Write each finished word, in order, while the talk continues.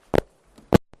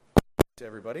to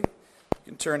everybody. You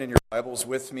can turn in your Bibles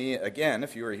with me again,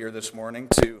 if you were here this morning,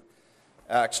 to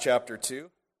Acts chapter 2. If you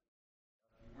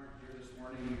weren't here this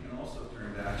morning, you can also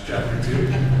turn to Acts chapter 2.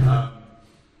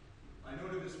 I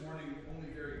noted this morning,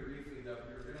 only very briefly, that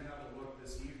we were going to have a look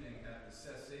this evening at the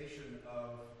cessation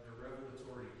of the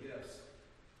revelatory gifts.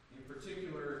 In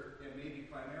particular, and maybe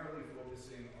primarily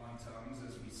focusing on tongues,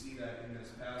 as we see that in this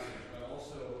passage, but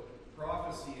also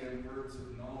prophecy and words of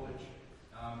knowledge.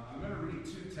 I'm going to read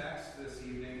two texts this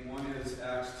evening. One is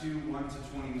Acts 2, 1 to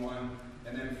 21,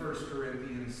 and then 1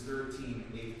 Corinthians 13,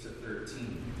 8 to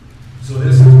 13. So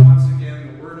this is once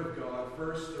again the Word of God.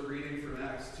 First, the reading from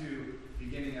Acts 2,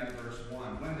 beginning at verse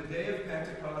 1. When the day of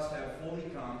Pentecost had fully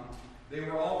come, they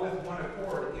were all with one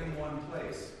accord in one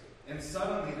place. And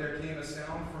suddenly there came a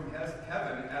sound from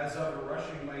heaven as of a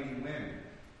rushing mighty wind,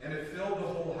 and it filled the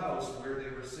whole house where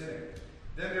they were sitting.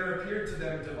 Then there appeared to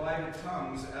them divided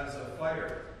tongues as of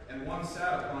fire, and one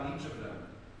sat upon each of them.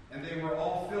 And they were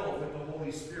all filled with the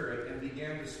Holy Spirit, and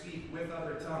began to speak with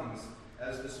other tongues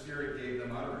as the Spirit gave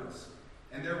them utterance.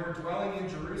 And there were dwelling in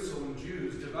Jerusalem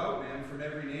Jews, devout men from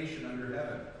every nation under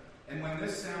heaven. And when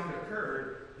this sound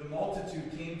occurred, the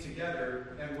multitude came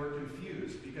together and were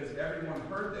confused, because everyone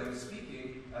heard them speak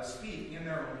in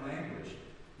their own language.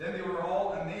 Then they were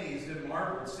all amazed and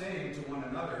marveled, saying to one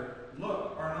another,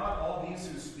 "Look, are not all these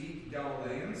who speak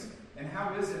Galileans? And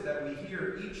how is it that we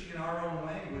hear each in our own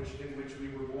language in which we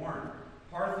were born?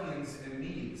 Parthians and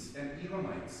Medes and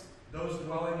Elamites, those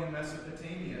dwelling in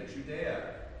Mesopotamia,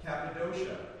 Judea,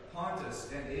 Cappadocia, Pontus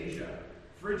and Asia,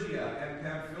 Phrygia and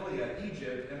Pamphylia,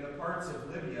 Egypt, and the parts of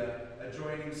Libya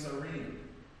adjoining Cyrene,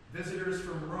 visitors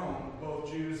from Rome,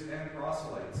 both Jews and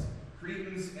proselytes,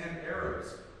 Cretans and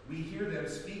Arabs. We hear them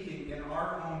speaking in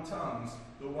our own tongues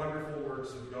the wonderful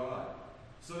works of God."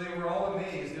 So they were all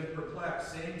amazed and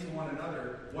perplexed, saying to one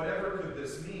another, "Whatever could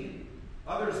this mean?"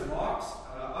 Others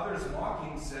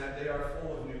mocking said, "They are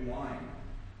full of new wine."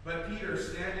 But Peter,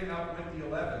 standing up with the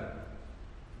 11,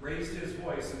 raised his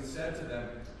voice and said to them,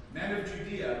 "Men of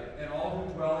Judea and all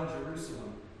who dwell in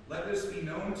Jerusalem, let this be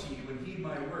known to you and heed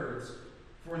my words.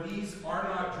 For these are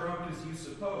not drunk as you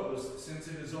suppose, since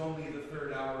it is only the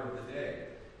third hour of the day.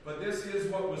 But this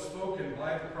is what was spoken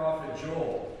by the prophet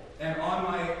Joel. And on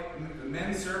my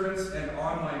men servants and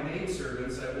on my maid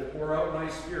servants I will pour out my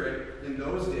spirit in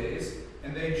those days,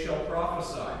 and they shall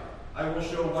prophesy. I will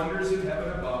show wonders in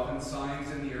heaven above and signs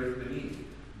in the earth beneath,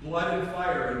 blood and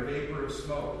fire and vapor of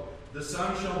smoke. The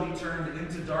sun shall be turned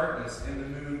into darkness and the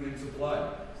moon into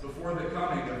blood, before the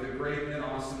coming of the great and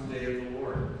awesome day of the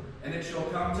Lord. And it shall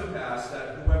come to pass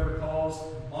that whoever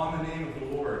calls on the name of the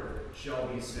Lord shall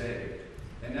be saved."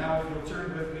 And now if you'll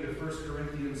turn with me to 1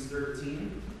 Corinthians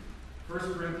 13.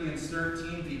 1 Corinthians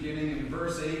 13, beginning in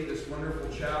verse 8, this wonderful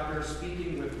chapter,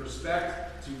 speaking with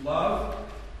respect to love,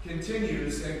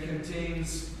 continues and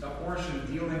contains a portion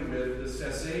dealing with the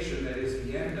cessation, that is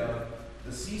the end of,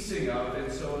 the ceasing of,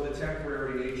 and so the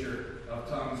temporary nature of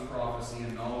tongues, prophecy,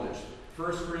 and knowledge.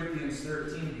 1 Corinthians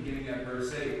 13, beginning at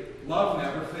verse 8, "Love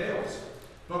never fails,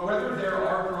 but whether there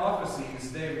are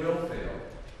prophecies, they will fail.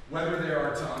 Whether there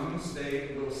are tongues,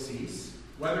 they will cease.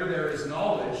 Whether there is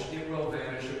knowledge, it will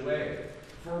vanish away.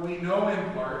 For we know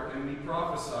in part, and we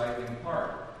prophesy in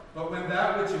part. But when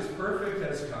that which is perfect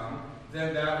has come,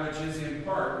 then that which is in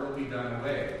part will be done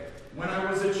away. When I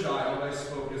was a child, I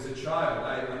spoke as a child.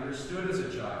 I understood as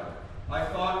a child. I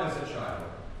thought as a child.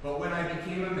 But when I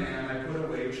became a man, I put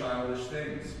away childish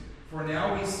things. For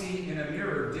now we see in a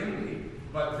mirror dimly,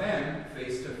 but then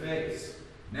face to face.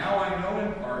 Now I know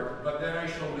in part, but then I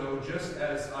shall know just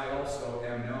as I also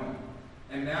am known.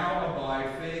 And now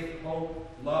abide faith, hope,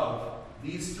 love,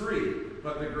 these three,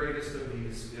 but the greatest of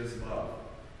these is love."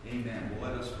 Amen.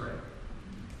 Well, let us pray.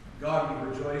 God, we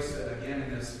rejoice again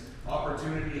in this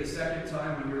opportunity, a second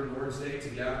time on your Lord's Day, to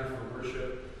gather for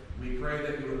worship. We pray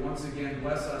that you would once again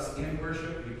bless us in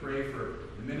worship. We pray for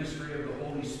the ministry of the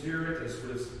Holy Spirit, as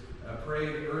was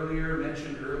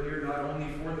mentioned earlier, not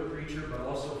only for the preacher, but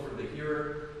also for the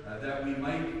hearer, that we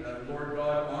might, Lord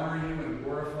God, honor you and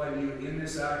glorify you in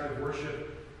this act of worship.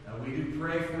 We do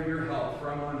pray for your help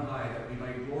from on high, that we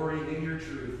might glory in your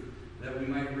truth, that we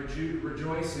might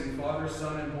rejoice in Father,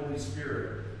 Son, and Holy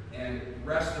Spirit, and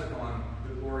rest upon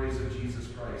the glories of Jesus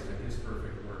Christ and his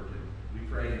perfect work. And we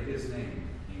pray in his name.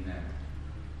 Amen.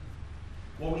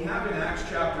 Well, we have in Acts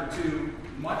chapter 2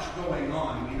 much going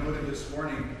on. We noted this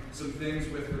morning some things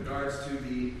with regards to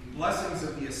the blessings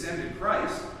of the ascended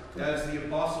Christ, as the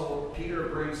Apostle Peter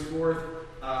brings forth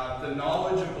the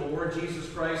knowledge of the Lord Jesus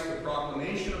Christ, the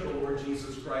proclamation of the Lord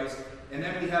Jesus Christ, and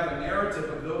then we have a narrative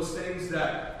of those things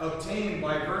that obtain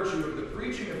by virtue of the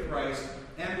preaching of Christ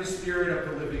and the Spirit of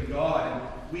the living God.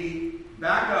 And we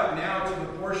back up now to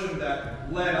the portion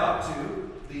that led up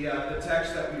to the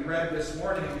text that we read this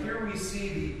morning. And here we see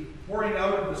the pouring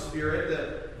out of the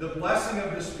Spirit, the blessing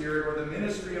of the Spirit, or the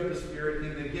ministry of the Spirit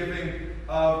in the giving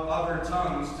of other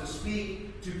tongues to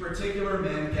speak to particular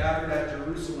men gathered at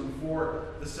Jerusalem for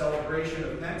the celebration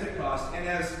of Pentecost. And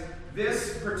as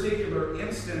this particular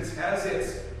instance has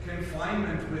its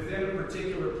confinement within a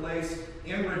particular place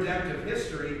in redemptive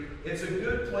history, it's a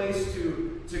good place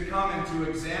to come and to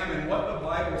examine what the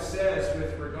Bible says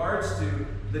with regards to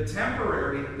the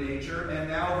temporary nature and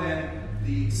now then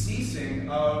the ceasing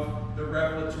of the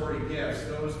revelatory gifts,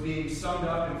 those being summed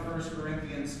up in 1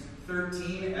 Corinthians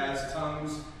 13 as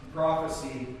tongues,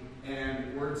 prophecy,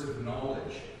 and words of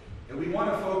knowledge. And we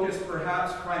want to focus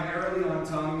perhaps primarily on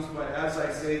tongues, but as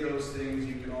I say those things,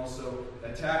 you can also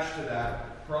attach to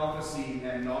that prophecy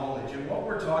and knowledge. And what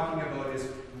we're talking about is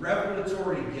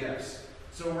revelatory gifts.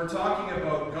 So we're talking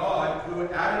about God who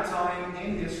at a time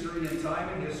in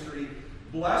history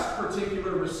blessed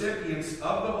particular recipients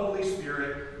of the Holy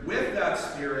Spirit with that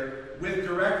Spirit, with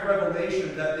direct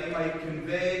revelation that they might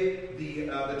convey the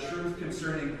truth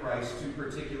concerning Christ to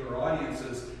particular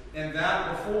audiences, and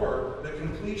that before the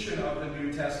completion of the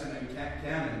New Testament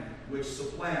canon, which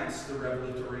supplants the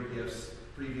revelatory gifts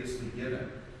previously given.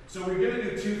 So we're going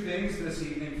to do two things this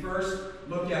evening. First,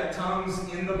 look at tongues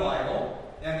in the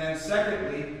Bible, and then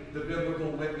secondly, the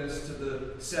biblical witness to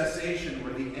the cessation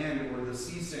or the end or the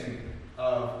ceasing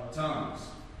of tongues.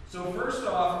 So first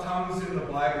off, tongues in the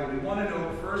Bible. We want to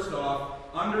note first off,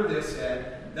 under this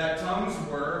head, that tongues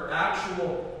were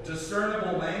actual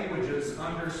discernible languages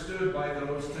understood by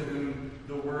those to whom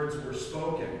the words were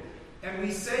spoken. And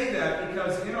we say that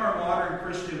because in our modern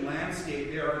Christian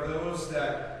landscape, there are those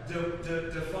that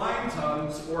define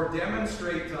tongues or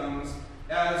demonstrate tongues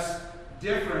as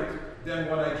different than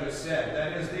what I just said.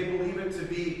 That is, they believe it to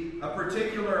be a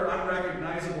particular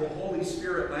unrecognizable Holy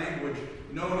Spirit language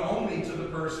known only to the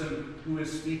person who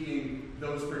is speaking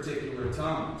those particular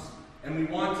tongues. And we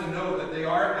want to know that they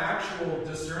are actual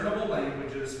discernible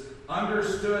languages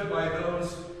understood by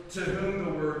those to whom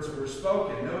the words were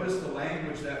spoken. Notice the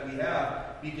language that we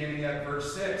have beginning at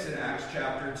verse 6 in Acts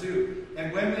chapter 2.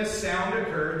 And when this sound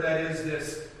occurred, that is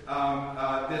this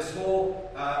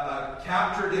whole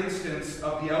captured instance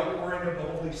of the outpouring of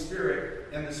the Holy Spirit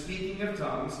and the speaking of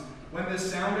tongues, when this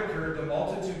sound occurred, the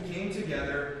multitude came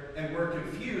together and were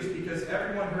confused because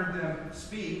everyone heard them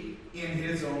speak in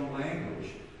his own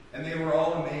language. And they were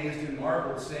all amazed and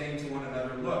marveled, saying to one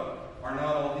another, "Look, are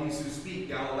not all these who speak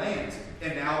Galileans?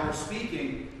 And now we're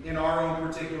speaking in our own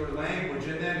particular language."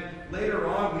 And then later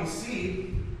on we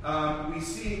see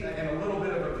in a little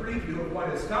bit of a preview of what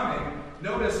is coming.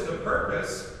 Notice the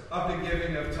purpose of the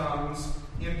giving of tongues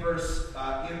in verse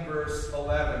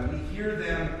 11. We hear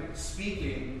them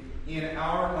speaking in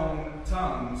our own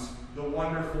tongues the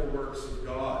wonderful works of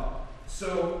God.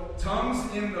 So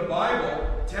tongues in the Bible,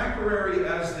 temporary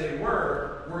as they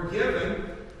were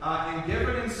given and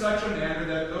given in such a manner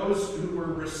that those who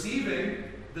were receiving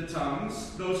the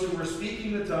tongues, those who were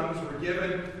speaking the tongues, were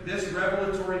given this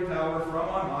revelatory power from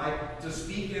on high to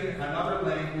speak in another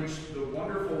language the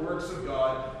wonderful works of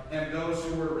God, and those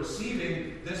who were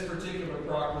receiving this particular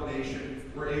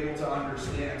proclamation were able to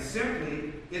understand.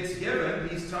 Simply, it's given,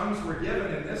 these tongues were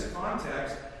given in this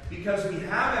context because we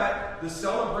have at the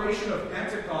celebration of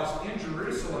Pentecost in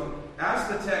Jerusalem, as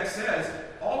the text says,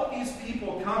 all of these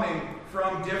people coming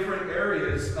from different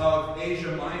areas of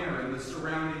Asia Minor and the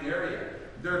surrounding area.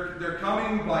 They're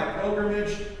coming by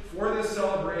pilgrimage for this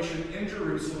celebration in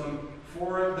Jerusalem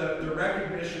for the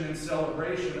recognition and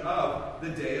celebration of the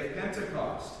day of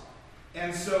Pentecost.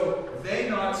 And so they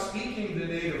not speaking the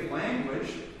native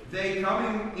language, they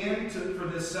coming for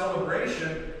this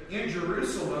celebration in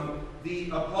Jerusalem, the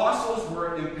apostles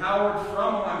were empowered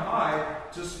from on high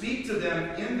to speak to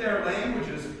them in their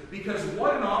languages, because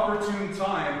what an opportune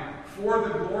time for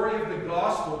the glory of the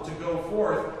gospel to go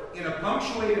forth in a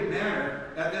punctuated manner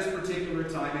at this particular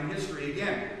time in history.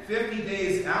 Again, 50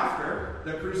 days after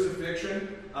the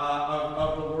crucifixion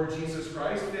of the Lord Jesus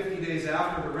Christ, 50 days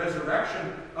after the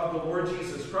resurrection of the Lord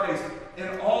Jesus Christ,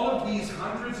 and all of these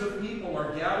hundreds of people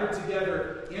are gathered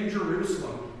together in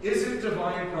Jerusalem. Isn't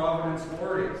divine providence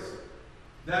glorious?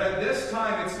 That at this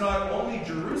time it's not only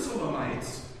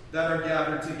Jerusalemites that are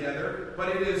gathered together, but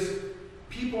it is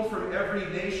people from every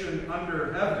nation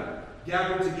under heaven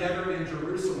gathered together in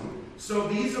Jerusalem. So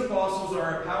these apostles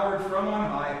are empowered from on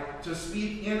high to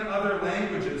speak in other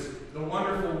languages the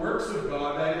wonderful works of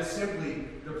God, that is simply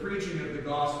the preaching of the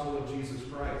gospel of Jesus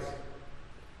Christ.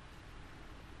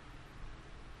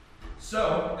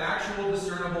 So, actual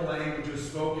discernible language is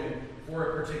spoken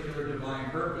for a particular divine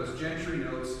purpose. Gentry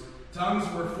notes, tongues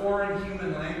were foreign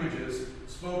human languages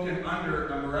spoken under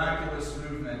a miraculous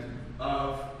movement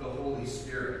of the Holy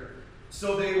Spirit.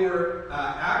 So they were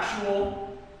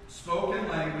actual spoken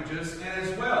languages, and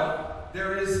as well,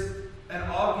 there is an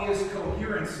obvious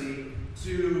coherency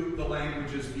to the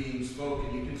languages being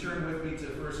spoken. You can turn with me to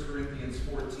 1 Corinthians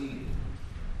 14.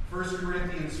 1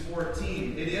 Corinthians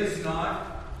 14. It is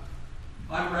not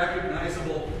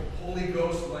unrecognizable Holy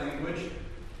Ghost language.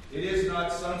 It is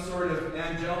not some sort of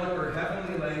angelic or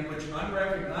heavenly language,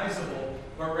 unrecognizable,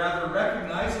 but rather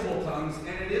recognizable tongues.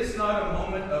 And it is not a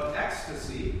moment of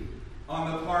ecstasy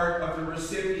on the part of the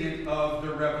recipient of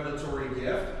the revelatory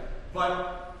gift,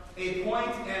 but a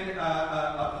point and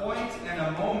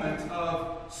a moment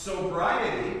of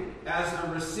sobriety as the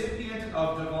recipient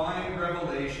of divine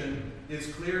revelation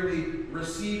is clearly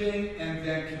receiving and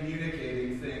then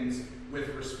communicating things with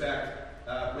respect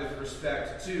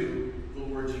to the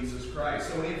Lord Jesus Christ.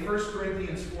 So in 1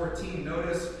 Corinthians 14,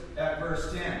 notice at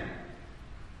verse 10,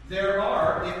 there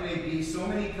are, it may be, so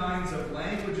many kinds of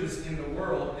languages in the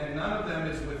world, and none of them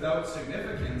is without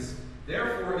significance.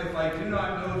 Therefore, if I do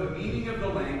not know the meaning of the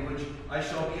language, I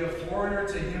shall be a foreigner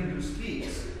to him who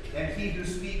speaks, and he who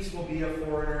speaks will be a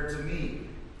foreigner to me.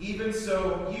 Even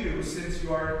so, you, since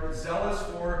you are zealous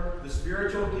for the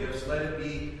spiritual gifts, let it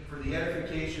be for the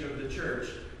edification of the church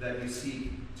that you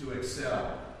seek to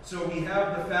excel. So we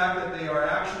have the fact that they are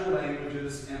actual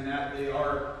languages and that they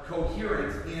are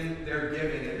coherent in their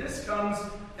giving. And this comes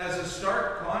as a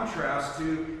stark contrast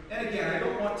to, and again, I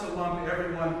don't want to lump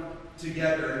everyone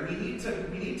together. And we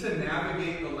need to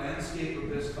navigate the landscape of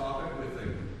this topic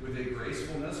with a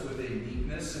gracefulness, with a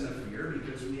meekness and a fear,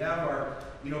 because we have our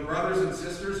brothers and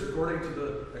sisters according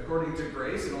to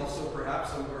grace, and also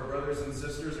perhaps some of our brothers and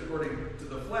sisters according to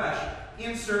the flesh,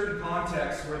 in certain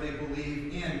contexts where they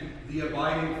believe in the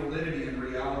abiding validity and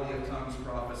reality of tongues,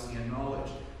 prophecy, and knowledge.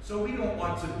 So we don't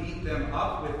want to beat them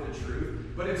up with the truth,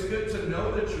 but it's good to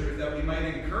know the truth that we might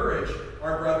encourage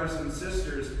our brothers and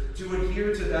sisters to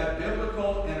adhere to that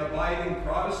biblical and abiding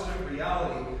Protestant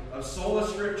reality of sola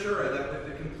scriptura, that with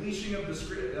the completion of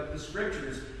the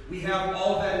scriptures, we have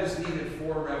all that is needed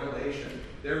for revelation.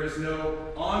 There is no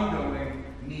ongoing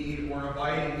need or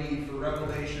abiding need for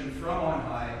revelation from on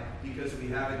high, because we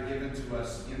have it given to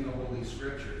us in the Holy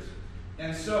Scriptures.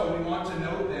 And so we want to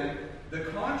note then the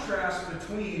contrast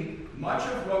between much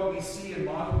of what we see in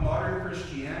modern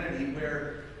Christianity,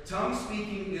 where tongue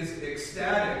speaking is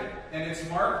ecstatic and it's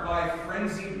marked by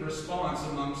frenzied response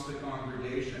amongst the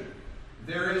congregation.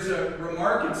 There is a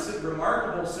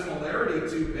remarkable similarity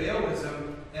to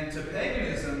Baalism and to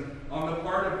paganism on the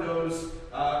part of those,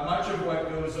 much of what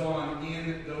goes on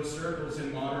in those circles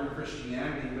in modern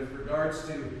Christianity with regards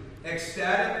to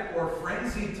ecstatic or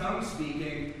frenzied tongue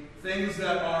speaking, things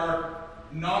that are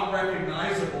not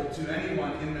recognizable to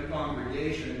anyone in the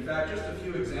congregation. In fact, just a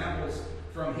few examples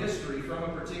from history, from a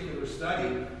particular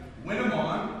study.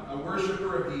 Winnemon, a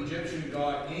worshiper of the Egyptian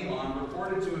god Amon,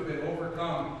 reported to have been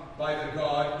overcome by the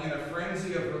god in a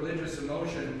frenzy of religious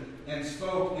emotion and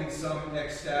spoke in some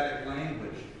ecstatic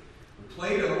language.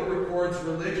 Plato records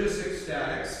religious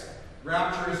ecstatics,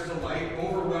 rapturous delight,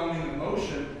 overwhelming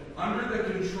emotion under the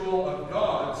control of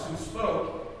gods who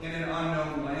spoke in an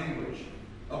unknown language.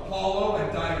 Apollo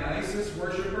and Dionysus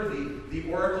worshiper,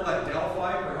 the oracle at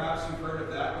Delphi, perhaps you've heard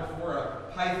of that before,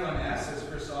 a pythoness, as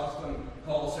Chrysostom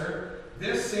calls her.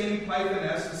 This same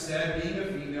pythoness is said, being a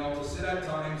female, to sit at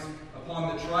times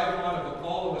upon the tripod of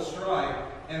Apollo astride,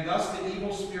 and thus the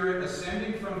evil spirit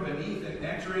ascending from beneath and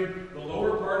entering the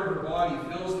lower part of her body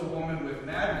fills the woman with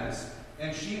madness,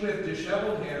 and she with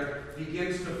disheveled hair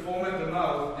begins to foam at the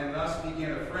mouth, and thus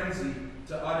begin a frenzy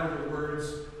to utter the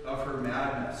words of her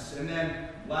madness. And then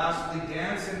lastly,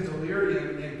 dance and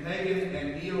delirium in pagan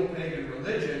and neo-pagan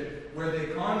religion, where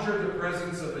they conjure the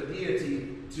presence of a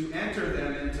deity to enter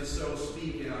them and to so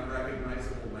speak in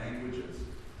unrecognizable languages.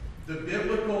 The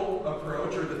biblical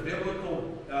approach, or the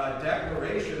biblical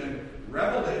declaration and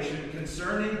revelation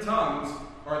concerning tongues,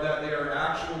 are that they are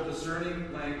actual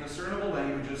discernible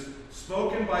languages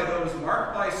spoken by those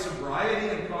marked by sobriety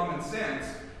and common sense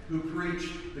who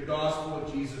preach the gospel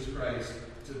of Jesus Christ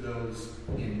to those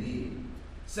in need.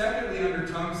 Secondly, under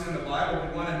tongues in the Bible,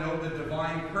 we want to note the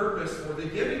divine purpose for the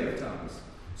giving of tongues.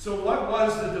 So what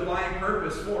was the divine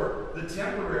purpose for the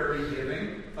temporary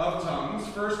giving of tongues?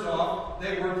 First off,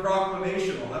 they were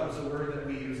proclamational. That was a word that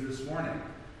we used this morning.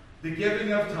 The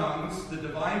giving of tongues, the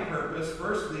divine purpose,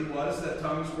 firstly, was that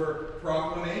tongues were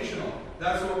proclamational.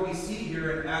 That's what we see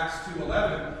here in Acts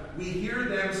 2:11. We hear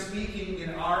them speaking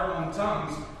in our own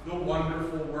tongues the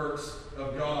wonderful works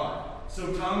of God.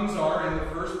 So tongues are, in the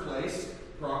first place,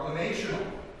 proclamational.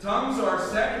 Tongues are,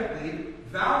 secondly,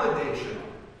 validational.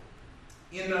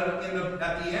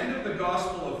 At the end of the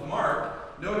Gospel of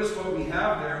Mark, notice what we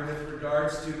have there with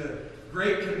regards to the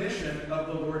Great Commission of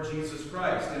the Lord Jesus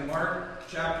Christ. In Mark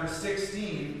chapter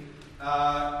 16,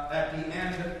 at the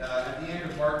end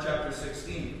of Mark chapter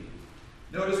 16,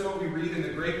 notice what we read in the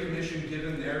Great Commission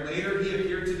given there. Later he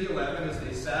appeared to the 11 as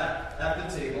they sat at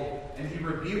the table, and he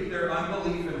rebuked their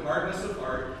unbelief and hardness of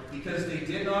heart, because they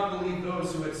did not believe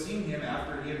those who had seen him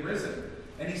after he had risen.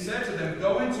 And he said to them,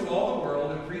 "Go into all the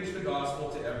world and preach the gospel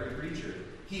to every creature.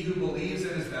 He who believes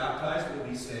and is baptized will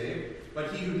be saved,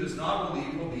 but he who does not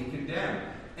believe will be condemned.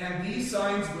 And these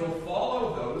signs will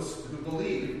follow those who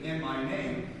believe in my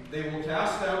name. They will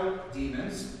cast out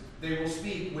demons. They will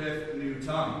speak with new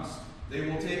tongues. They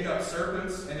will take up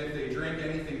serpents, and if they drink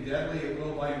anything deadly, it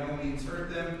will by no means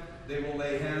hurt them. They will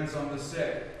lay hands on the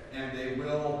sick, and they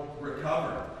will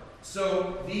recover."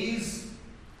 So these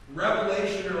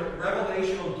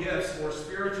revelational gifts, or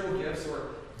spiritual gifts, or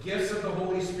gifts of the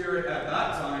Holy Spirit at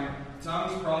that time,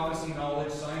 tongues, prophecy,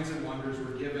 knowledge, signs, and wonders,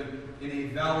 were given in a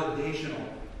validational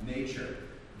nature.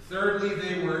 Thirdly,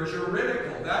 they were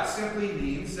juridical. That simply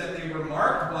means that they were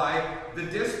marked by the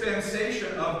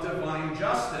dispensation of divine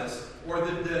justice, or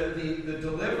the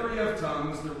delivery of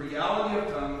tongues, the reality of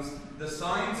tongues, the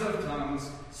signs of tongues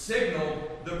signaled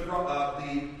the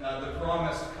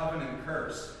promised covenant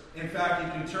curse. In fact, you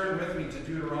can turn with me to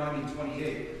Deuteronomy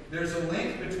 28. There's a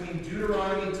link between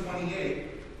Deuteronomy 28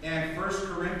 and 1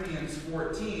 Corinthians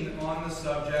 14 on the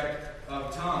subject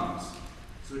of tongues.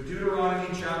 So Deuteronomy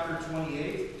chapter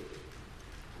 28.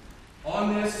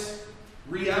 On this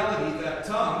reality that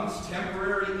tongues,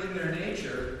 temporary in their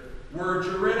nature, were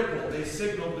juridical. They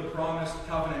signaled the promised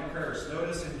covenant curse.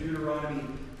 Notice in Deuteronomy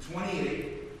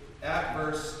 28 at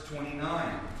verse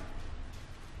 29.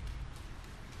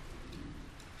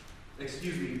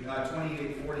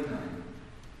 28:49.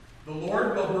 "The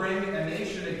Lord will bring a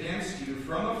nation against you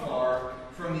from afar,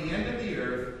 from the end of the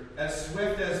earth, as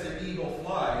swift as the eagle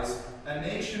flies, a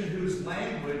nation whose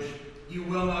language you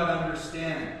will not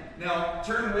understand." Now,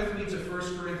 turn with me to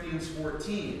 1 Corinthians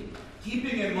 14.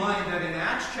 Keeping in mind that in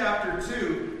Acts chapter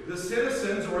 2, the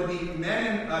citizens, or the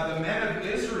men of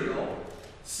Israel,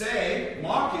 say,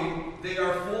 mocking, they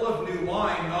are full of new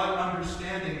wine, not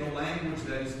understanding the language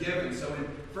that is given. So in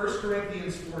 1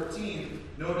 Corinthians 14,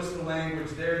 notice the language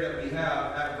there that we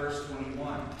have at verse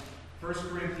 21. 1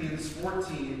 Corinthians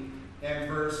 14 and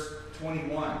verse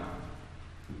 21.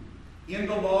 "In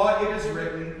the law it is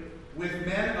written, with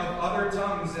men of other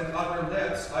tongues and other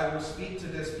lips I will speak to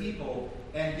this people,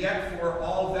 and yet for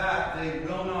all that they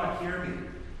will not hear me."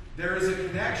 There is a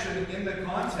connection in the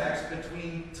context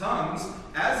between tongues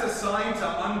as a sign to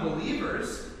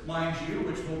unbelievers, mind you,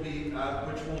 which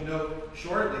we'll note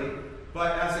shortly,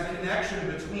 but as a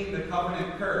connection between the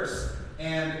covenant curse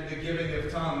and the giving of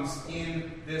tongues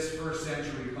in this first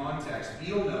century context.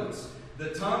 Beale notes, the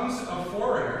tongues of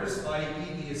foreigners,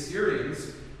 i.e. the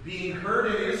Assyrians, being heard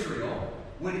in Israel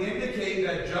would indicate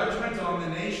that judgment on the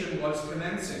nation was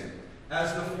commencing,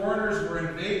 as the foreigners were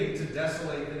invading to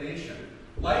desolate the nation.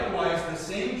 Likewise, the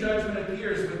same judgment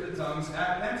appears with the tongues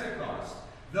at Pentecost,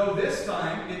 though this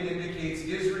time it indicates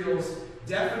Israel's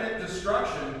definite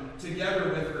destruction together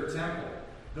with her temple.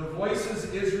 The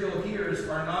voices Israel hears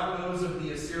are not those of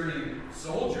the Assyrian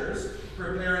soldiers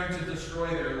preparing to destroy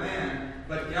their land,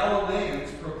 but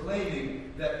Galileans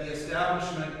proclaiming that the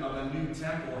establishment of a new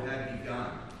temple had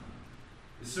begun.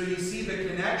 So you see the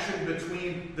connection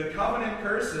between the covenant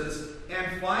curses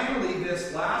and finally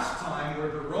this last time where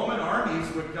the Roman armies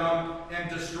would come and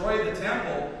destroy the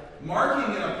temple,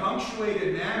 marking in a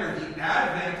punctuated manner the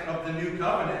advent of the new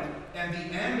covenant and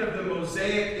the end of the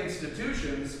Mosaic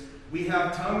institutions. We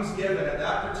have tongues given at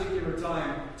that particular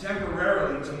time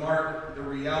temporarily to mark the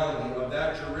reality of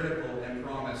that juridical and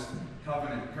promised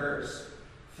covenant curse.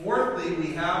 Fourthly,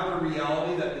 we have the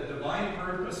reality that the divine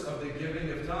purpose of the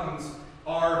giving of tongues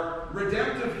are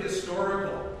redemptive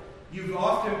historical. You've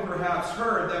often perhaps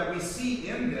heard that we see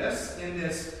in this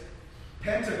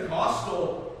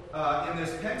Pentecostal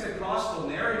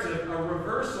narrative a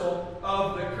reversal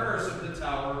of the curse of the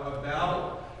Tower of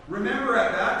Babel. Remember,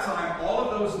 at that time, all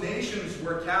of those nations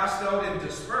were cast out and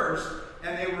dispersed,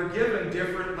 and they were given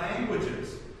different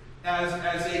languages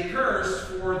as a curse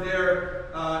for their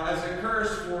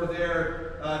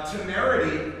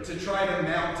temerity to try to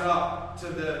mount up to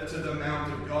the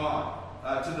mount of God,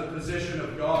 to the position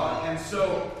of God. And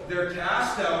so they're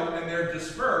cast out and they're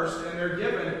dispersed and they're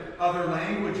given other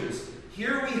languages.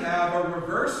 Here we have a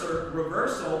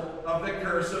reversal of the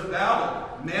curse of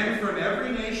Babel. Men from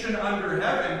every nation under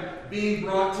heaven being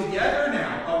brought together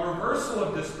now. A reversal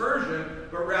of dispersion,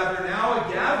 but rather now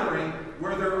a gathering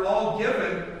where they're all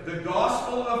given the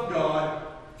gospel of God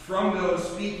from those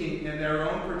speaking in their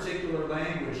own particular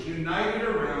language, united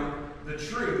around the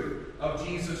truth of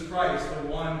Jesus Christ, the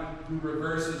one who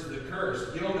reverses the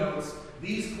curse. Gill notes,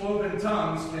 these cloven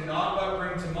tongues cannot but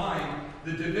bring to mind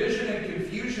the division and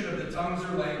confusion of the tongues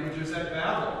or languages at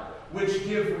Babel, which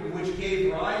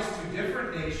gave rise to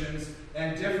different nations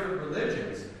and different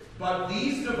religions. But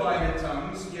these divided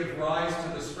tongues give rise to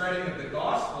the spreading of the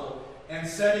gospel and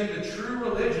setting the true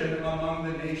religion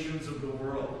among the nations of the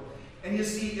world. And you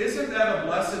see, isn't that a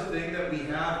blessed thing that we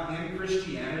have in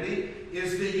Christianity?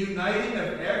 Is the uniting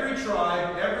of every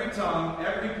tribe, every tongue,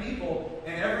 every people,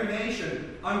 and every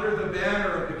nation under the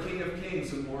banner of the King of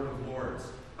Kings and Lord of Lords.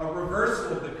 A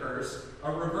reversal of the curse,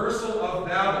 a reversal of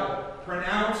Babel,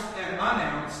 pronounced and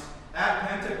announced at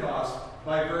Pentecost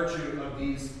by virtue of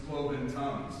these cloven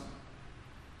tongues.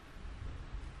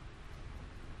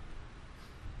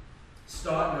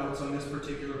 Stott notes on this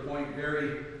particular point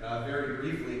very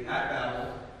briefly. At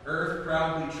Babel, earth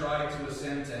proudly tried to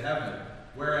ascend to heaven,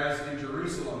 whereas in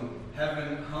Jerusalem,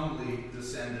 heaven humbly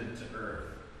descended to earth.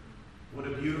 What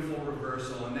a beautiful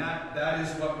reversal. And that is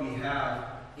what we have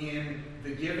in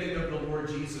the giving of the Lord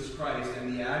Jesus Christ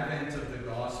and the advent of the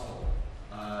gospel.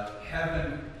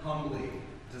 Heaven humbly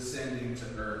descending to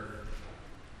earth.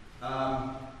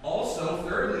 Also,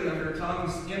 thirdly, under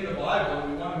tongues in the Bible,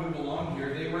 we want to move along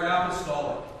here, they were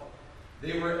apostolic.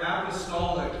 They were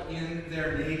apostolic in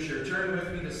their nature. Turn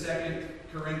with me to 2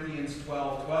 Corinthians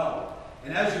 12:12.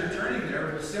 And as you're turning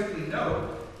there, we'll simply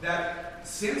note that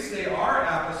since they are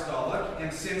apostolic,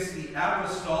 and since the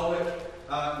apostolic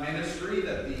ministry,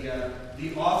 that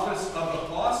the office of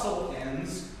apostle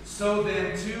ends, so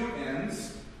then too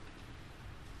ends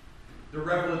the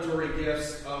revelatory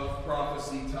gifts of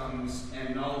prophecy, tongues,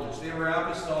 and knowledge. They were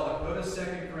apostolic. Go to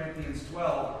 2 Corinthians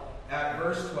 12 at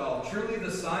verse 12. Truly the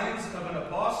signs of an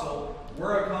apostle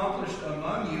were accomplished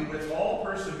among you with all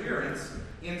perseverance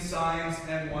in signs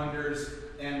and wonders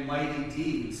and mighty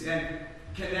deeds. And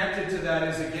connected to that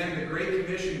is again the great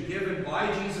commission given by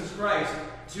Jesus Christ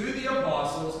to the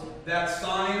apostles that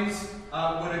signs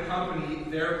would accompany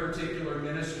their particular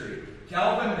ministry.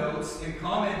 Calvin notes, in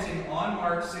commenting on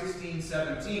Mark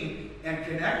 16:17 and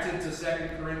connected to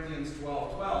 2 Corinthians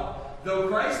 12:12, though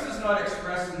Christ does not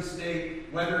expressly state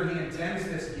whether he intends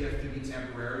this gift to be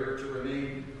temporary or to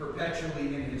remain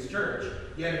perpetually in his church,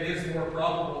 yet it is more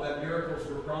probable that miracles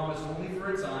were promised only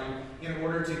for a time in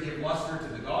order to give luster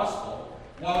to the gospel,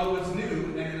 while it was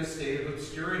new and in a state of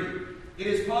obscurity. It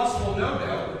is possible, no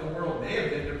doubt, that the world may have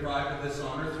been deprived of this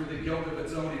honor through the guilt of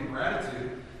its own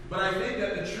ingratitude, but I think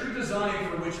that the true design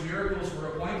for which miracles were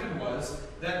appointed was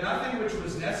that nothing which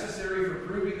was necessary for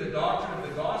proving the doctrine of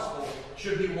the gospel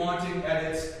should be wanting at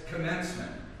its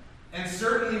commencement. And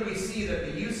certainly we see that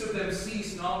the use of them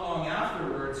ceased not long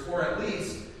afterwards, or at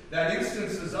least that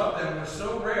instances of them were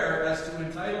so rare as to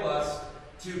entitle us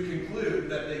to conclude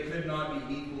that they could not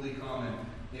be equally common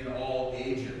in all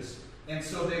ages. And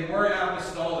so they were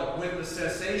apostolic. With the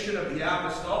cessation of the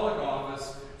apostolic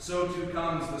office, so too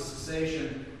comes the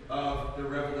cessation of the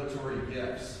revelatory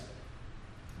gifts.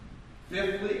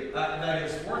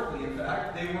 Fourthly, in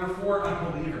fact, they were for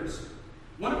unbelievers.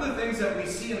 One of the things that we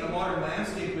see in the modern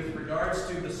landscape with regards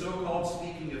to the so-called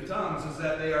speaking of tongues is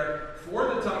that they are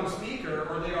for the tongue speaker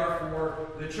or they are for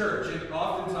the church. And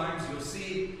oftentimes you'll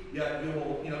see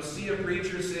a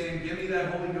preacher saying, "Give me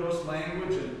that Holy Ghost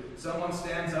language," and someone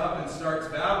stands up and starts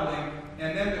babbling,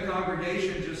 and then the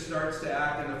congregation just starts to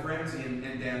act in a frenzy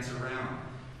and dance around.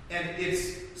 And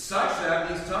it's such that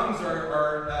these tongues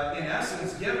are in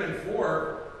essence given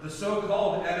for the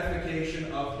so-called edification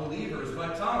of believers.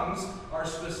 But tongues are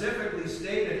specifically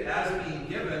stated as being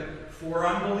given for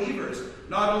unbelievers.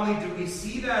 Not only do we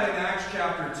see that in Acts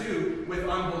chapter 2, with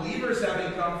unbelievers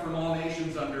having come from all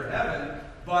nations under heaven,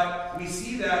 but we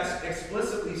see that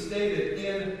explicitly stated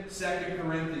in 1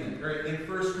 Corinthians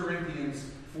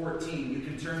 14. You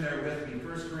can turn there with me.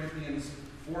 1 Corinthians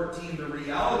 14, the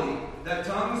reality that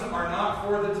tongues are not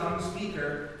for the tongue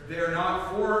speaker, they are not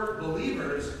for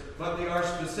believers, but they are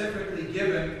specifically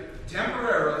given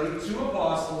temporarily to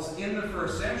apostles in the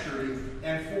first century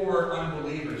and for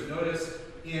unbelievers. Notice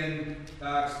in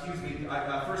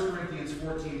 1 Corinthians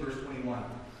 14, verse 21.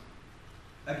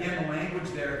 Again, the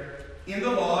language there. In the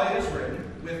law it is written,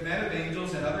 "With men of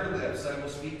angels and other lips I will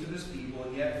speak to this people,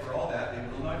 and yet for all that they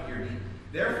will not hear me.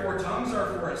 Therefore tongues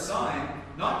are for a sign,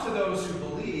 not to those who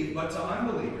believe, but to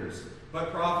unbelievers.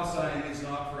 but prophesying is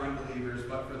not for unbelievers,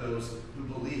 but for those who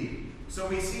believe. So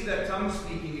we see that tongue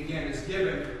speaking, again, is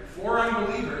given for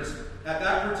unbelievers at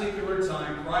that particular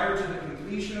time prior to the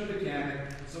completion of the canon,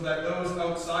 so that those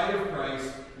outside of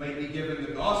Christ might be given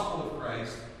the gospel of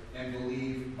Christ and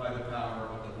believe by the power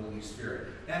of the Holy Spirit.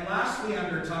 And lastly,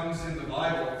 under tongues in the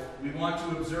Bible, we want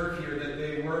to observe here that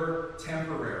they were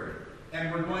temporary.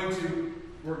 And we're going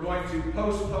to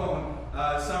postpone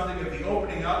something of the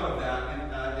opening up of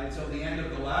that until the end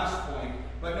of the last point.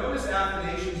 But notice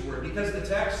Athanasius' word, because the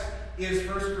text is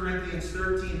 1 Corinthians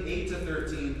 13, 8 to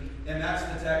 13, and that's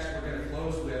the text we're going to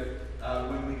close with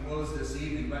when we close this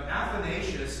evening. But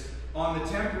Athanasius, on the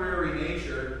temporary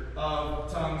nature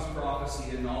of tongues,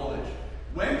 prophecy, and knowledge.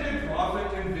 When did prophet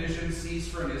and vision cease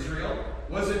from Israel?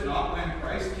 Was it not when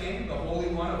Christ came, the Holy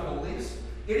One of Holies?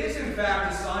 It is in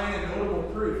fact a sign and notable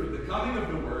proof of the coming of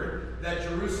the Word that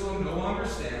Jerusalem no longer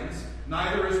stands,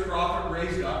 neither is prophet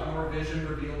raised up nor vision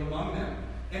revealed among them.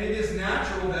 And it is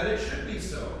natural that it should be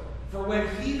so. For when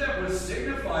he that was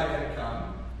signified had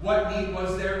come, what need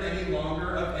was there any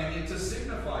longer of any to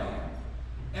signify him?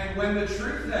 And when the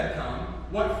truth had come,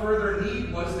 what further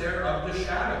need was there of the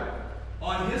shadow?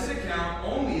 On his account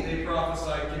only they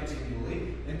prophesied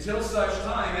continually, until such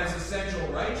time as essential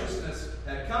righteousness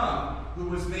had come, who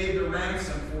was made the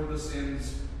ransom for the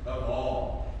sins of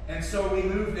all. And so we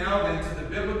move now then to the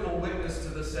biblical witness to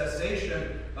the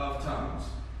cessation of tongues.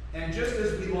 And just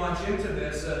as we launch into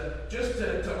this, just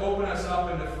to open us up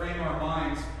and to frame our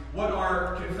minds, what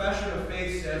our confession of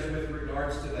faith says with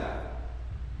regards to that.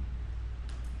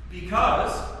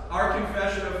 Because our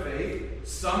confession of faith,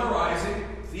 summarizing,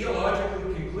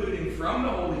 theologically concluding from the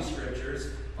Holy Scriptures,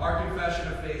 our confession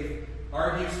of faith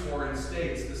argues for and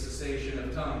states the cessation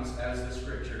of tongues as the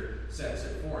Scripture sets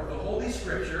it forth. The Holy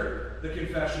Scripture, the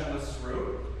confessionalists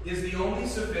wrote, is the only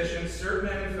sufficient, certain,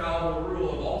 and infallible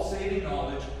rule of all saving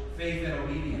knowledge, faith, and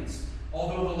obedience.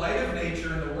 Although the light of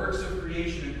nature and the works of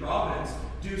creation and providence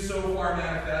do so far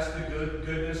manifest the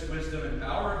goodness, wisdom, and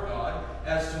power of God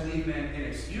as to leave men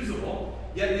inexcusable,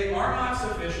 yet they are not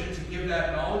sufficient to give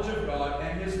that knowledge of God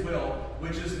and his will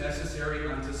which is necessary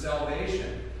unto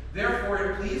salvation. Therefore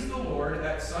it pleased the Lord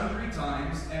at sundry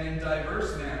times and in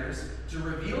diverse manners to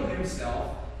reveal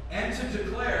himself and to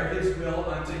declare his will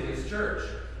unto his church,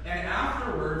 and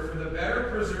afterward for the better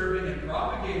preserving and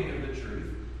propagating of the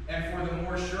truth, and for the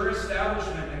more sure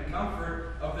establishment and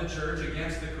comfort of the church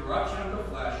against the corruption of the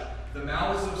flesh, the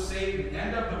malice of Satan,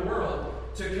 and of the world,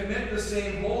 to commit the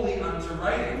same wholly unto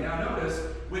writing. Now notice,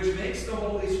 which makes the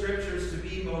Holy Scriptures to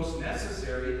be most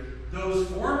necessary, those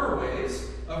former ways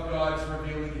of God's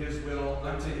revealing his will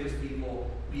unto his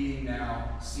people being now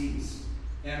ceased.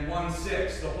 And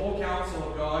 1:6, the whole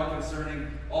counsel of God concerning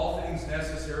all things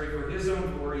necessary for his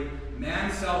own glory,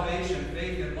 man's salvation,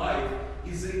 faith, and life,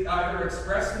 is either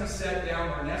expressly set down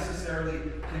or necessarily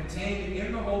contained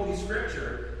in the Holy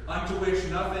Scripture, unto which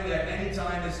nothing at any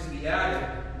time is to be added,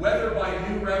 whether by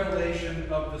new revelation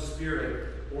of the Spirit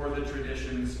or the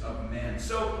traditions of men.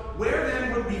 So where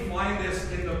then would we find this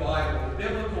in the Bible, the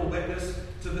biblical witness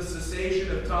to the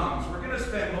cessation of tongues? We're going to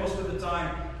spend most of the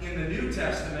time in the New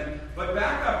Testament, but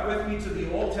back up with me to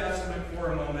the Old Testament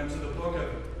for a moment, to the book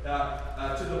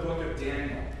of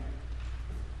Daniel.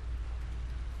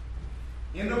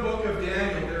 In the book of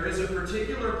Daniel, there is a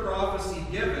particular prophecy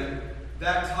given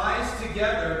that ties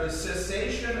together the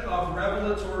cessation of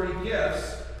revelatory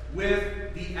gifts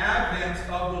with the advent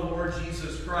of the Lord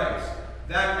Jesus Christ.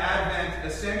 That advent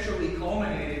essentially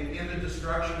culminating in the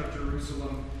destruction of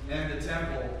Jerusalem and the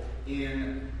temple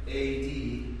in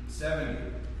AD 70.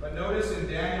 But notice in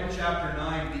Daniel chapter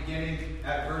 9, beginning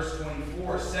at verse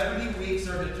 24, 70 weeks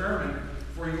are determined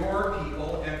for your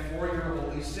people and for your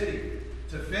holy city,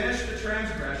 to finish the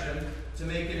transgression, to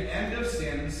make an end of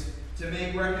sins, to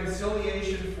make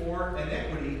reconciliation for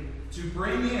iniquity, to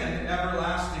bring in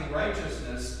everlasting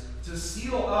righteousness, to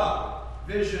seal up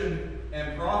vision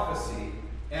and prophecy,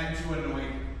 and to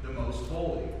anoint the most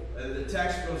holy. The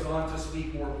text goes on to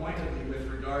speak more pointedly with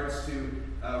regards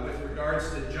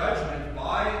to judgment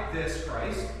by this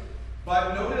Christ.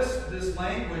 But notice this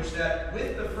language that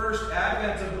with the first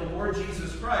advent of the Lord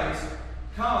Jesus Christ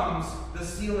comes the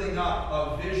sealing up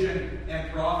of vision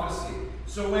and prophecy.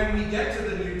 So when we get to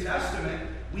the New Testament,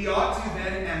 we ought to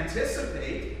then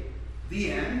anticipate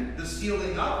the end, the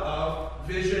sealing up of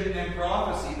vision and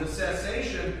prophecy, the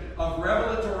cessation of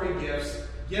revelatory gifts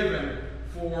given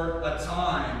for a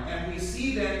time. And we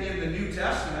see then in the New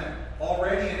Testament,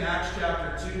 already in Acts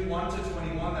chapter 2, 1 to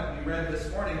 21 that we read this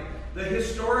morning, the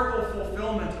historical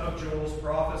fulfillment of Joel's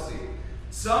prophecy.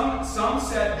 Some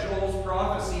set Joel's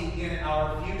prophecy in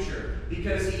our future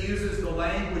because he uses the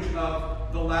language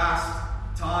of the last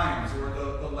times, or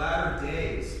the latter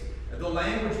days. The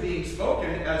language being spoken,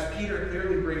 as Peter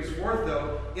clearly brings forth,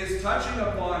 though, is touching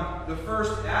upon the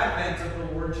first advent of the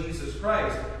Lord Jesus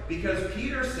Christ. Because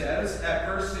Peter says at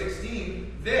verse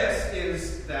 16, this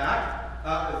is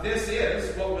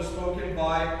what was spoken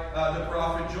by the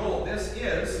prophet Joel. This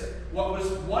is what was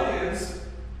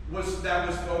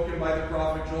spoken by the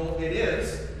prophet Joel. It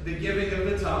is the giving of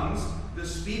the tongues, the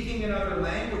speaking in other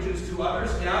languages to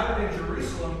others gathered in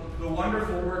Jerusalem, the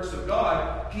wonderful works of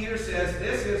God. Peter says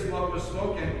this is what was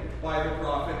spoken by the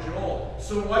prophet Joel.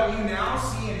 So what you now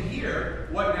see and hear,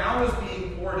 what now is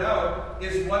being poured out,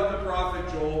 is what the prophet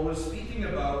Joel was speaking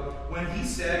about when he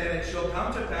said, and it shall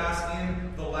come to pass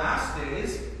in the last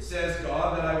days, says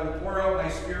God, that I will pour out my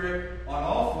spirit on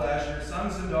all flesh. Your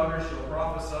sons and daughters shall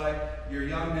prophesy, your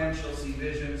young men shall see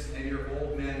visions, and your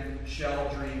old men shall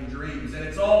dream dreams. And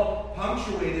it's all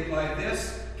punctuated by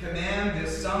this command,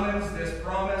 this summons, this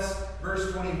promise.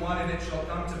 Verse 21, and it shall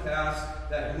come to pass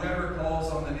that whoever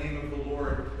calls on the name of the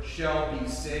Lord shall be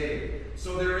saved.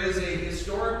 So there is a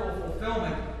historical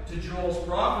fulfillment to Joel's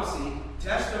prophecy,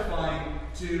 testifying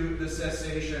to the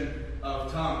cessation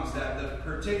of tongues, that the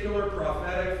particular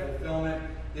prophetic fulfillment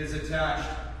is attached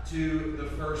to the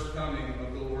first coming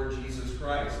of the Lord Jesus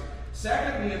Christ.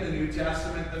 Secondly, in the New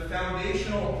Testament, the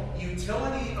foundational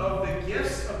utility of the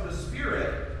gifts of the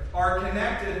Spirit are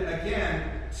connected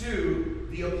again to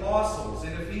the apostles.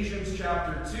 In Ephesians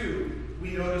chapter 2,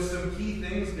 we notice some key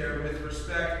things there with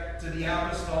respect to the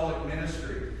apostolic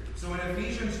ministry. So in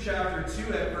Ephesians chapter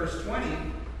 2 at verse 20,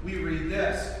 we read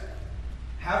this.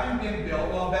 Having been built,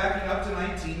 while backing up to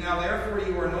 19, now therefore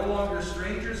you are no longer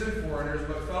strangers and foreigners,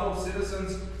 but fellow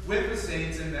citizens with the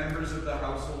saints and members of the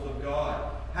household of God,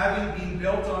 having been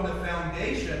built on the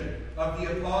foundation of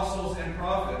the apostles and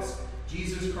prophets,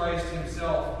 Jesus Christ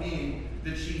himself being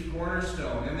the chief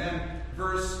cornerstone. And then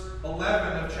verse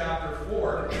 11 of chapter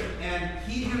 4, and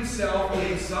he himself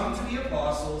gave some to the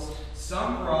apostles,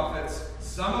 some prophets,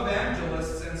 some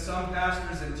evangelists, and some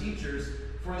pastors and teachers,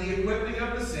 for the equipping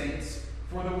of the saints,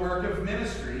 for the work of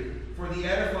ministry, for the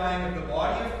edifying of the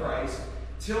body of Christ,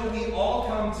 till we all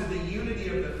come to the unity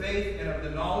of the faith and of the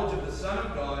knowledge of the Son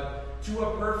of God, to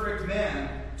a perfect man,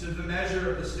 to the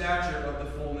measure of the stature of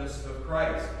the fullness of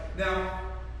Christ. Now,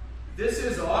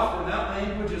 that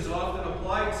language is often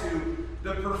applied to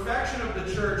the perfection of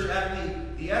the church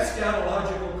at the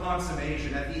eschatological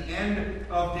consummation, at the end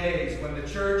of days, when the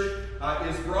church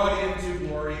is brought into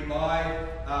glory by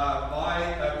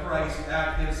Christ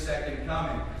at his second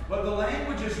coming. But the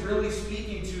language is really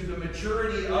speaking to the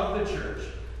maturity of the church.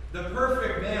 The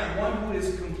perfect man, one who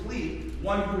is complete,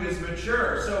 one who is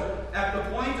mature. So at the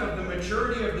point of the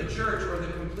maturity of the church, or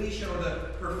the completion or the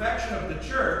perfection of the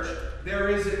church, there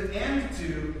is an end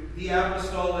to the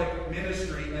apostolic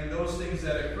ministry and those things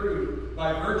that accrue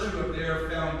by virtue of their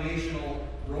foundational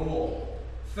role.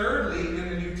 Thirdly, in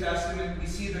the New Testament, we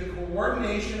see the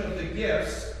coordination of the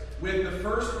gifts with the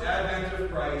first advent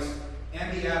of Christ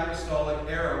and the apostolic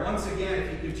era. Once again,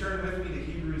 if you could turn with me to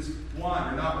Hebrews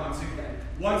 1, or not once again.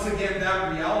 Once again,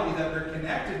 that reality that they're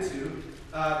connected to,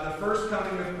 the first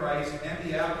coming of Christ and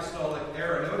the apostolic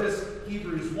era. Notice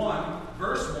Hebrews 1,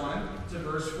 verse 1 to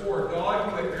verse 4. God,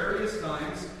 who at various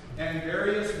times and in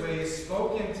various ways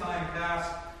spoke in time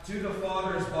past to the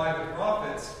fathers by the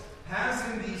prophets, has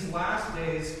in these last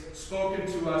days spoken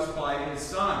to us by his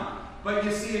Son. But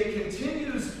you see, it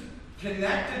continues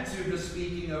connected to the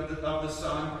speaking of the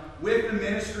Son with the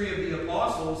ministry of the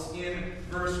apostles in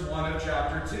verse 1 of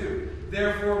chapter 2.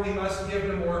 Therefore, we must give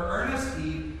the more earnest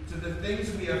heed to the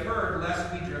things we have heard,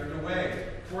 lest we drift away.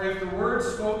 For if the word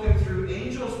spoken through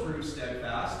angels proved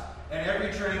steadfast, and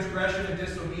every transgression and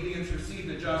disobedience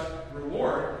received a just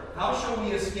reward, how shall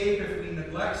we escape if we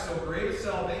neglect so great a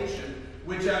salvation,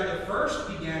 which at the first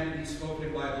began to be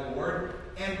spoken by the Lord,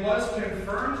 and was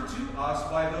confirmed to us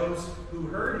by those who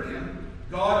heard him,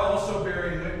 God also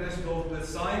bearing witness both with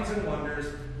signs and wonders,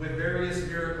 with various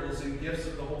miracles and gifts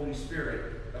of the Holy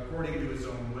Spirit, according to his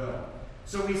own will.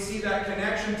 So we see that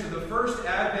connection to the first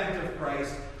advent of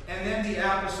Christ, and then the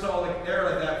apostolic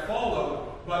era that followed,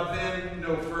 but then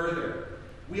no further.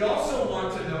 We also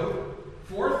want to note,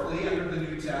 fourthly, under the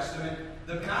New Testament,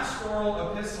 the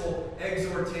pastoral epistle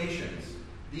exhortations.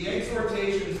 The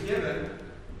exhortations given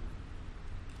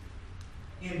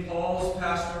in Paul's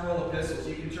pastoral epistles.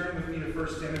 You can turn with me to 1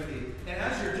 Timothy. And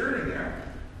as you're turning there,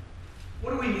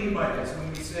 what do we mean by this when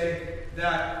we say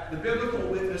that the biblical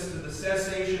witness to the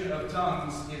cessation of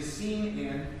tongues is seen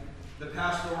in the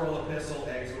pastoral epistle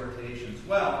exhortations?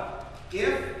 Well,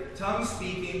 if tongue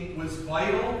speaking was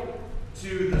vital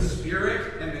to the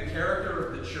spirit and the character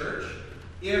of the church,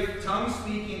 If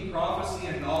tongue-speaking, prophecy,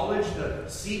 and knowledge, the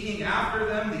seeking after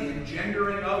them, the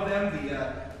engendering of them,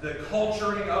 the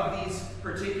culturing of these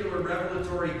particular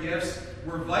revelatory gifts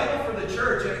were vital for the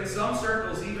church, and in some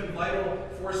circles even vital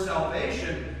for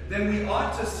salvation, then we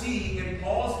ought to see in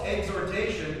Paul's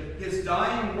exhortation, his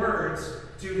dying words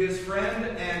to his friend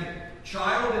and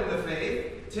child in the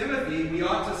faith, Timothy, we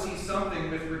ought to see something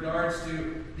with regards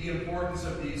to the importance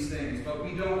of these things. But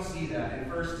we don't see that. In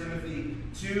 1 Timothy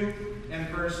 2 and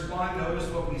verse 1, notice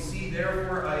what we see.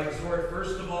 Therefore, I exhort,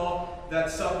 first of all, that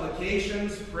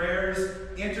supplications,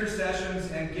 prayers,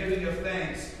 intercessions, and giving of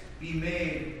thanks be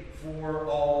made for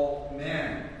all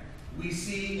men. We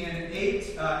see in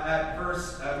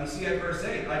verse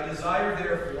 8, I desire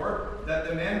therefore that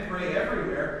the men pray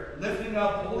everywhere, lifting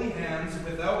up holy hands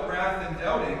without wrath and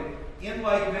doubting, in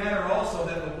like manner also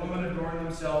that the women adorn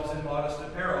themselves in modest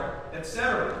apparel,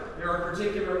 etc. There are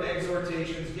particular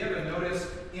exhortations given. Notice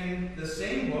in the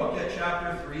same book at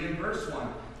chapter 3 and verse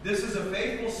 1. This is a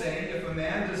faithful saying, if a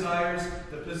man desires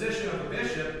the position of a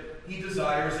bishop, he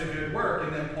desires a good work.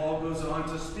 And then Paul goes on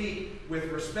to speak with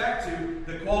respect to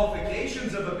the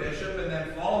qualifications of a bishop, and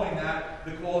then following that,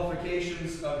 the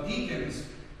qualifications of deacons,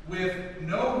 with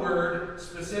no word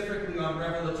specifically on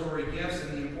revelatory gifts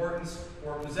and the importance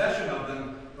or possession of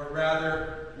them, but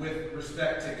rather with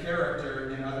respect to character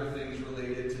and other things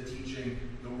related to teaching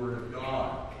the Word of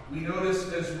God. We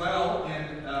notice as well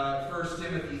in 1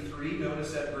 Timothy 3,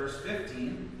 notice at verse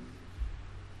 15,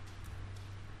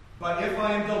 but if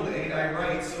I am delayed, I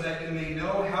write so that you may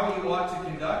know how you ought to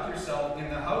conduct yourself in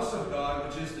the house of God,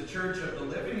 which is the church of the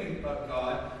living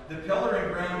God, the pillar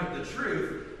and ground of the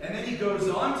truth. And then he goes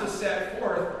on to set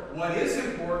forth what is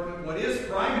important, what is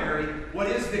primary, what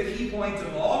is the key point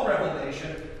of all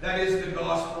revelation, that is the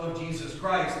gospel of Jesus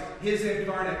Christ, his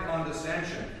incarnate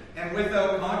condescension. And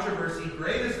without controversy,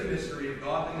 great is the mystery of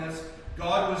godliness.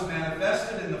 God was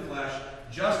manifested in the flesh,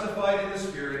 justified in the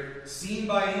spirit, seen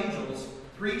by angels,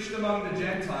 preached among the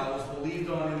Gentiles, believed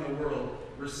on in the world,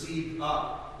 received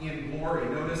up in glory.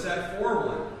 Notice at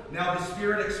 4:1. Now the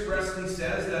Spirit expressly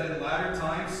says that in latter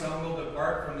times some will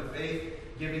depart from the faith,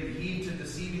 giving heed to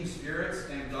deceiving spirits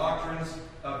and doctrines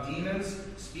of demons,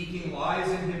 speaking lies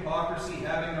in hypocrisy,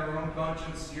 having their own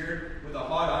conscience seared with a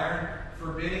hot iron,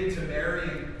 forbidding to marry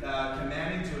and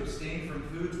commanding to abstain from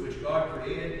foods which God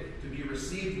created to be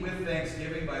received with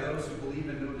thanksgiving by those who believe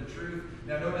and know the truth.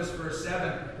 Now notice verse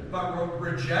 7, but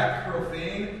reject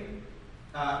profane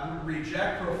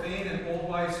and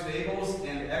old-wise fables,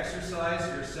 and exercise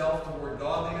yourself toward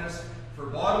godliness. For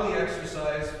bodily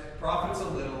exercise profits a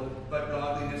little, but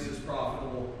godliness is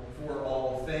profitable for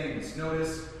all things.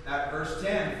 Notice at verse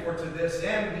 10, for to this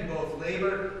end we both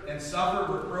labor and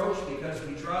suffer reproach, because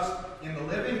we trust in the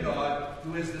living God,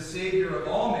 who is the Savior of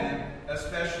all men,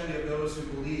 especially of those who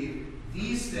believe.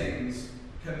 These things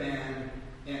command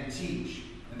and teach.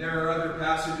 And there are other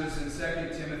passages in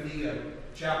 2 Timothy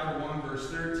chapter 1, verse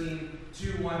 13,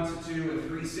 2:1-2, and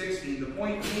 3:16. The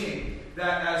point being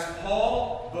that as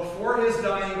Paul, before his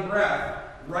dying breath,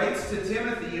 writes to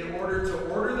Timothy in order to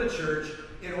order the church,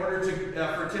 in order to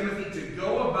for Timothy to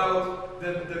go about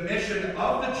the mission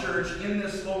of the church in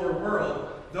this lower world,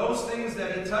 those things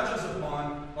that he touches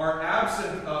upon are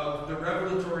absent of the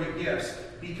revelatory gifts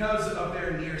because of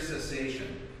their near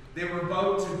cessation. They were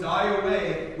about to die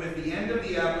away with the end of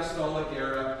the apostolic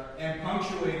era and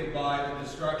punctuated by the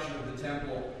destruction of the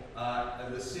temple,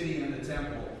 of the city and the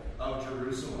temple of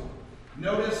Jerusalem.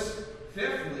 Notice,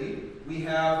 fifthly, we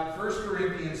have 1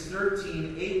 Corinthians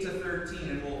 13, 8-13,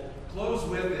 and we'll close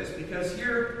with this, because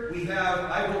here we have,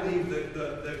 I believe,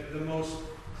 the most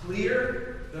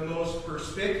clear, the most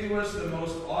perspicuous, the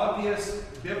most obvious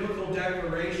biblical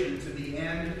declaration to the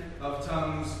end of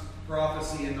tongues,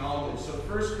 prophecy, and knowledge. So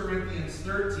 1 Corinthians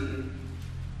 13,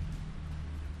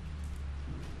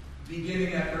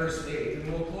 beginning at verse 8,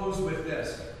 and we'll close with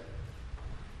this.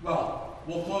 Well,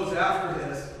 we'll close after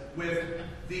this with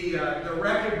the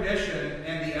recognition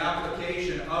and the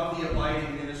application of the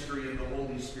abiding ministry of the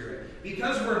Holy Spirit.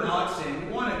 Because we're not saying,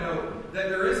 we want to note that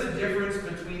there is a difference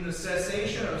between the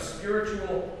cessation of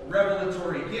spiritual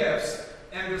revelatory gifts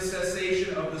and the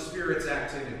cessation of the Spirit's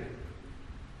activity.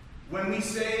 When we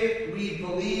say we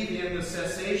believe in the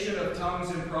cessation of tongues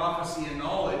and prophecy and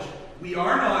knowledge, we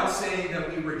are not saying that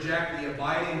we reject the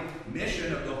abiding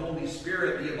mission of the Holy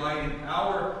Spirit, the abiding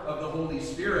power of the Holy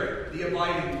Spirit, the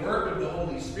abiding work of the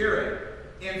Holy Spirit.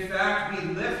 In fact, we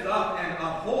lift up and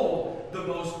uphold the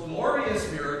most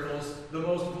glorious miracles, the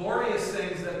most glorious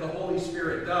things that the Holy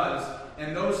Spirit does,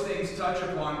 and those things touch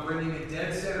upon bringing a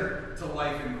dead sinner to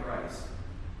life in Christ.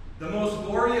 The most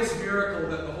glorious miracle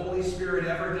that the Holy Spirit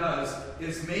ever does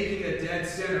is making a dead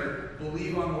sinner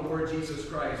believe on the Lord Jesus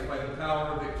Christ by the power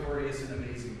of victorious and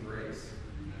amazing grace.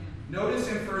 Notice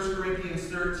in 1 Corinthians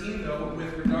 13, though,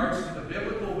 with regards to the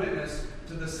biblical witness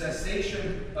to the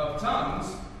cessation of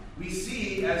tongues, we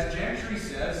see, as Gentry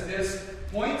says, this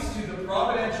points to the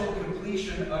providential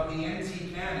completion of the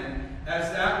NT canon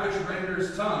as that which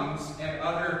renders tongues and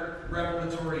other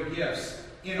revelatory gifts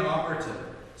inoperative.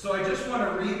 So I just want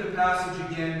to read the passage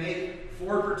again, make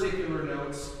 4 particular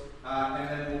notes, and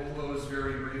then we'll close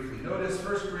very briefly. Notice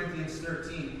 1 Corinthians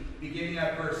 13, beginning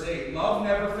at verse 8. Love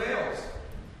never fails.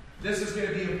 This is going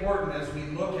to be important as we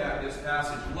look at this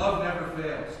passage. Love never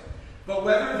fails. But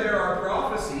whether there are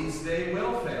prophecies, they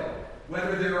will fail.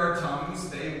 Whether there are tongues,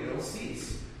 they will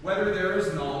cease. Whether there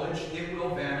is knowledge, it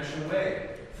will vanish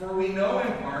away. For we know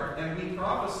in part, and we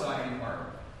prophesy in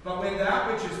part. But when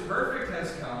that which is perfect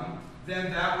has come,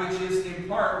 then that which is in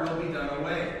part will be done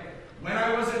away. When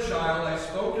I was a child, I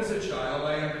spoke as a child,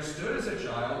 I understood as a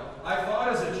child, I thought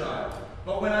as a child.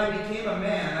 But when I became a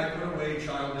man, I put away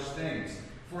childish things.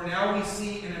 For now we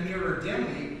see in a mirror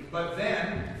dimly, but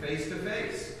then face to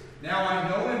face. Now I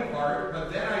know in part,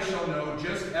 but then I shall know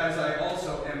just as I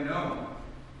also am known.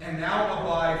 And now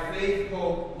abide faith,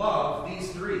 hope, love,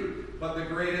 these 3. But the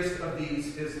greatest of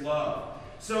these is love.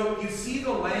 So you see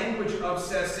the language of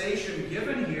cessation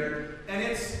given here, and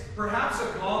it's perhaps a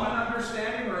common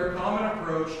understanding or a common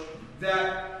approach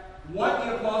that what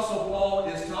the Apostle Paul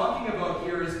is talking about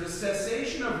here is the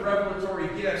cessation of revelatory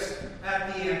gifts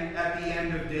at the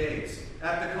end of days,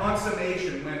 at the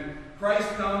consummation, when Christ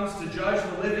comes to judge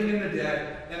the living and the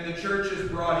dead, and the church is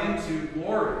brought into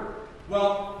glory.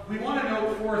 Well, we want to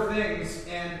note 4 things,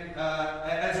 and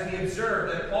as we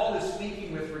observe that Paul is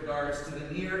speaking with regards to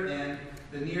the near end,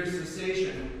 the near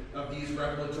cessation of these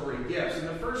revelatory gifts. And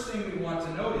the first thing we want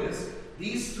to note is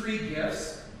these 3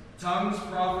 gifts, tongues,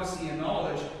 prophecy, and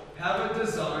knowledge, have a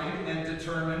designed and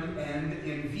determined end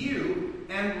in view,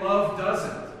 and love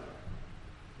doesn't.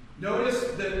 Notice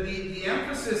that the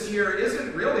emphasis here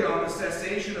isn't really on the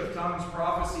cessation of tongues,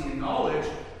 prophecy, and knowledge,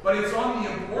 but it's on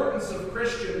the importance of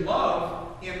Christian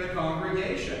love in the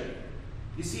congregation.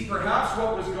 You see, perhaps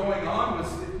what was going on was,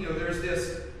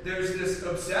 there's this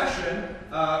obsession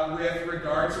with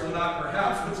regards, well, not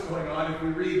perhaps what's going on. If we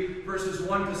read verses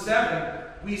 1 to 7,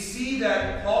 we see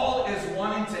that Paul is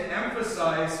wanting to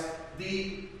emphasize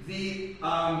the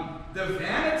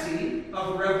vanity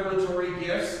of revelatory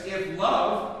gifts if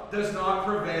love does not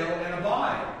prevail and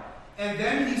abide. And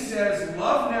then he says,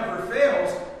 love never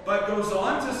fails, but goes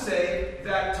on to say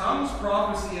that tongues,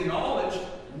 prophecy, and knowledge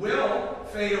will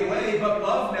fade away, but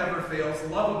love never fails.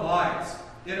 Love abides.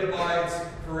 It abides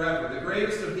forever. The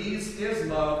greatest of these is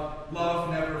love.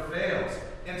 Love never fails.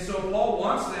 And so Paul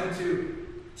wants them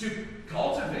to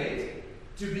cultivate,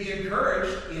 to be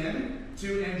encouraged in,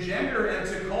 to engender and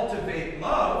to cultivate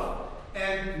love,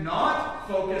 and not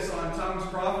focus on tongues,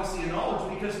 prophecy, and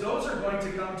knowledge, because those are going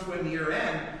to come to a near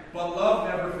end, but love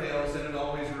never fails and it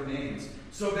always remains.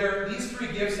 So these 3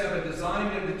 gifts have a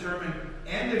designed and determined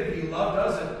end in view. Love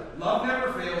doesn't. Love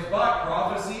never fails, but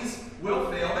prophecies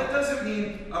will fail. That doesn't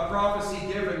mean a prophecy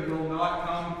given will not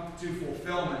come to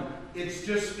fulfillment. It's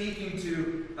just speaking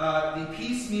to the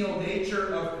piecemeal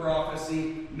nature of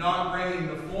prophecy, not bringing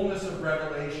the fullness of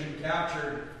revelation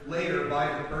captured later by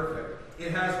the perfect.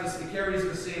 It carries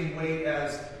the same weight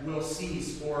as will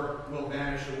cease or will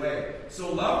vanish away.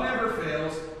 So love never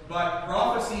fails, but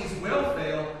prophecies will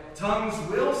fail, tongues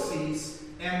will cease,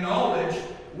 and knowledge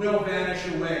will vanish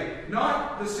away.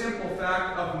 Not the simple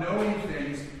fact of knowing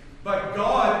things, but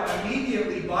God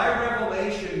immediately, by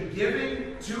revelation,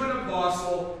 giving to an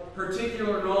apostle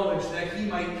particular knowledge that he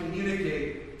might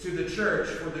communicate to the church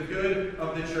for the good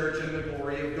of the church and the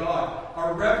glory of God.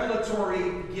 A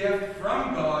revelatory gift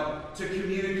from God to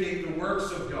communicate the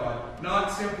works of God,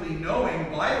 not simply knowing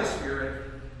by the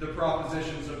Spirit the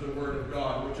propositions of the Word of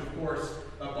God, which of course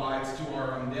abides to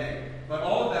our own day. But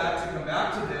all of that, to come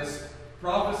back to this,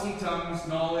 prophecy, tongues,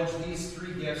 knowledge, these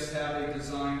 3 gifts have a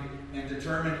designed and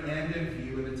determined end in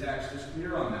view, and the text is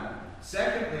clear on that.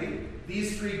 Secondly,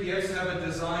 these 3 gifts have a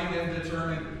designed and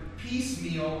determined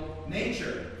piecemeal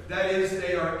nature. That is,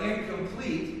 they are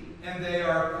incomplete and they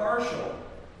are partial.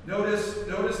 Notice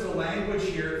the language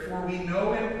here, for we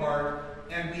know in part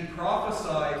and we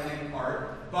prophesy in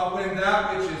part, but when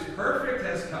that which is perfect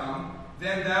has come,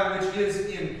 then that which is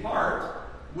in part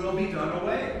will be done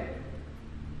away.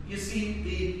 You see,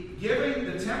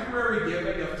 the temporary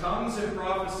giving of tongues and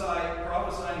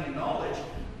prophesying and knowledge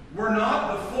were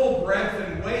not the full breadth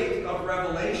and weight of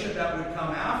revelation that would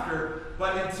come after,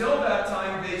 but until that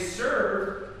time they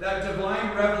served that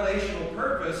divine revelational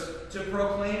purpose to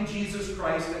proclaim Jesus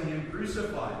Christ and Him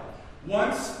crucified.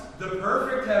 Once the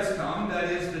perfect has come, that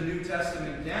is the New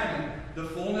Testament canon, the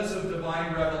fullness of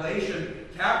divine revelation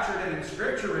captured and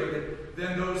inscripturated,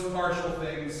 then those partial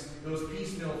things, those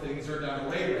piecemeal things are done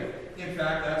away with. In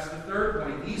fact, that's the third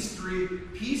point. These three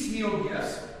piecemeal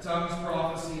gifts, tongues,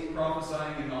 prophecy,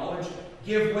 prophesying, and knowledge,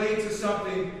 give way to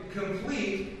something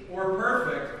complete or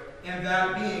perfect, and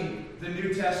that being the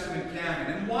New Testament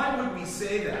canon. And why would we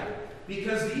say that?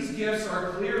 Because these gifts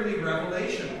are clearly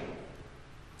revelational.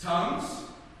 Tongues,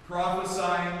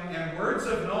 prophesying, and words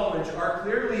of knowledge are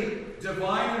clearly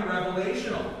divine and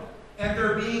revelational. And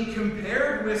they're being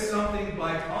compared with something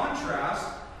by contrast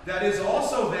that is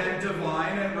also then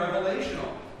divine and revelational.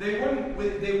 They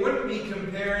wouldn't be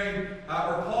comparing,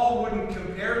 or Paul wouldn't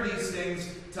compare these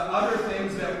things to other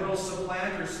things that will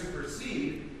supplant or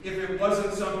supersede if it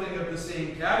wasn't something of the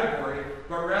same category,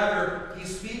 but rather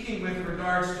he's speaking with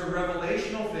regards to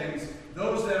revelational things,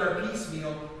 those that are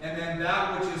piecemeal, and then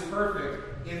that which is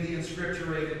perfect in the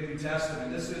inscripturated New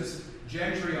Testament. This is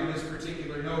gentry on this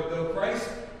particular note. Though Christ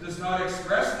does not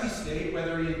expressly state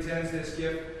whether he intends this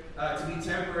gift to be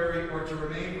temporary or to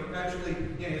remain perpetually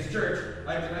in his church. Did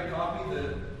I copy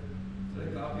the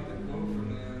quote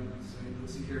from the,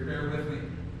 let's see here, bear with me.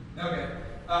 Okay.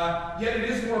 Yet it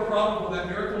is more probable that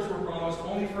miracles were promised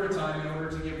only for a time in order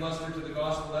to give luster to the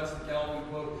gospel. That's the Calvin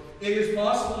quote. It is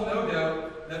possible, no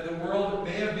doubt, that the world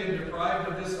may have been deprived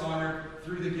of this honor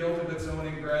through the guilt of its own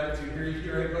ingratitude.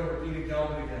 Here I go repeating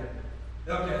Calvin again.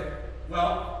 Okay,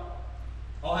 well,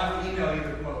 I'll have to email you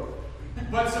the quote.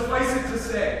 But suffice it to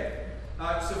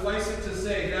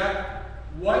say that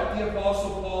what the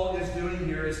Apostle Paul is doing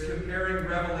here is comparing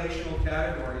revelational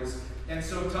categories. And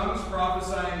so tongues,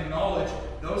 prophesying, and knowledge,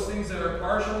 those things that are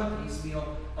partial and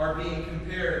piecemeal, are being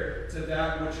compared to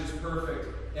that which is perfect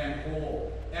and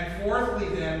whole. And fourthly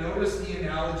then, notice the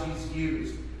analogies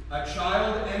used. A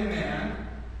child and man,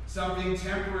 something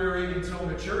temporary until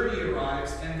maturity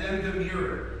arrives, and then the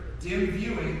mirror, dim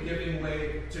viewing giving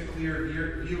way to clear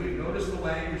viewing. Notice the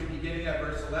language beginning at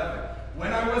verse 11.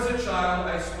 When I was a child,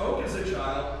 I spoke as a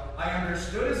child, I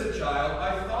understood as a child,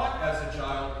 I thought as a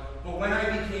child, but when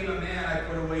I became a man, I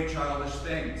put away childish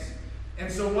things.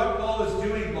 And so what Paul is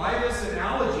doing by this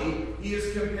analogy, he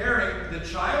is comparing the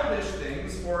childish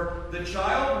things, or the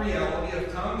child reality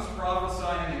of tongues,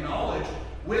 prophesying, and knowledge,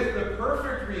 with the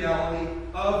perfect reality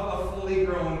of a fully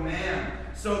grown man.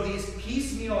 So these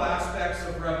piecemeal aspects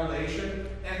of revelation,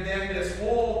 and then this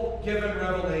whole given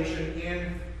revelation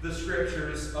in the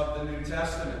scriptures of the New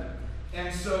Testament.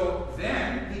 And so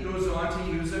then he goes on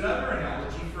to use another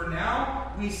analogy. For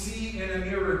now we see in a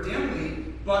mirror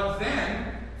dimly, but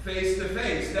then face to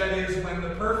face. That is when the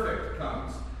perfect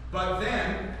comes. But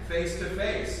then face to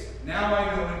face. Now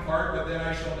I know in part, but then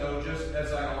I shall know just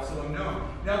as I also am known.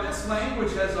 Now this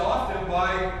language has often,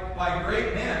 by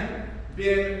great men,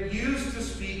 been used to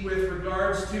speak with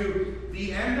regards to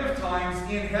the end of times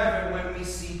in heaven when we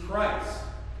see Christ.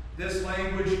 This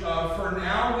language of, for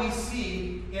now we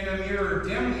see in a mirror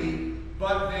dimly,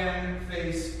 but then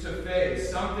face to face.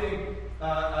 Something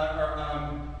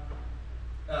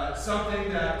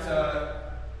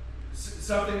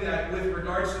that with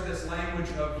regards to this language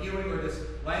of viewing, or this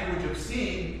language of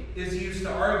seeing, is used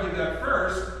to argue that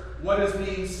first, what is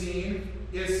being seen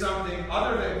is something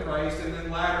other than Christ, and then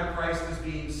latter Christ is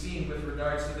being seen with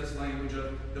regards to this language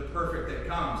of the perfect that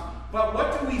comes. But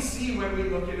what do we see when we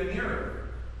look in a mirror?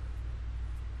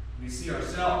 We see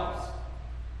ourselves.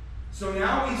 So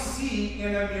now we see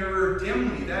in a mirror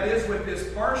dimly. That is, with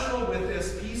this partial, with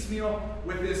this piecemeal,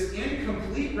 with this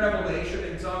incomplete revelation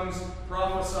in tongues,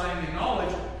 prophesying, and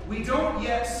knowledge, we don't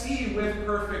yet see with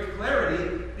perfect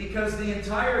clarity, because the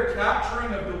entire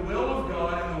capturing of the will of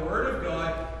God and the Word of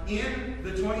God in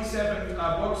the 27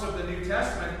 books of the New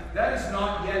Testament, that has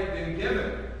not yet been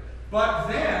given. But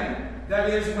then, that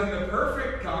is, when the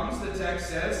perfect comes, the text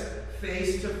says,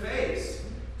 face to face.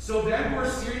 So then we're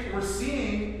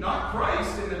seeing not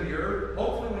Christ in the mirror.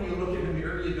 Hopefully, when you look in the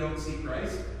mirror, you don't see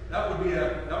Christ. That would be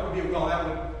a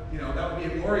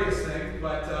glorious thing.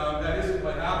 But that isn't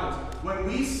what happens. When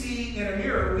we see in a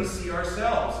mirror, we see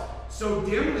ourselves. So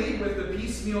dimly with the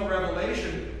piecemeal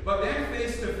revelation, but then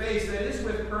face to face, that is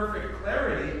with perfect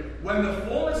clarity, when the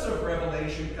fullness of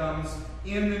revelation comes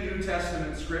in the New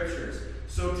Testament scriptures.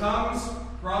 So tongues,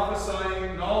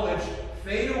 prophesying, knowledge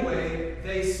fade away,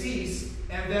 they cease.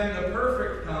 And then the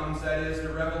perfect comes, that is, the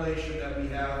revelation that we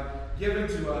have given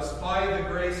to us by the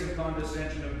grace and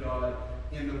condescension of God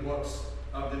in the books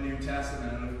of the New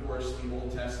Testament, and of course the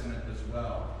Old Testament as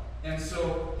well. And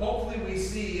so hopefully we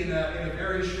see in a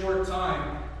very short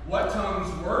time what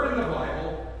tongues were in the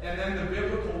Bible, and then the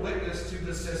biblical witness to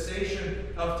the cessation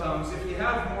of tongues. If you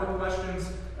have more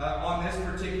questions on this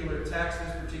particular text,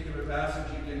 this particular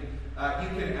passage, you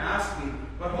can ask me.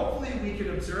 But hopefully we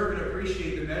can observe and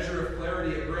appreciate the measure of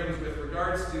clarity it brings with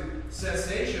regards to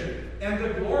cessation and the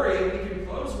glory. And we can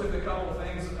close with a couple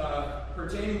things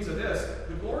pertaining to this.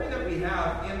 The glory that we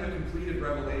have in the completed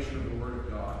revelation of the Word of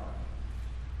God.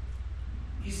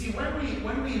 You see,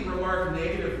 when we remark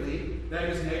negatively, that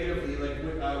is negatively, like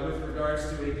with regards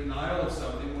to a denial of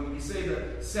something, when we say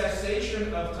the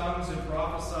cessation of tongues and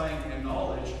prophesying and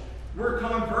knowledge, we're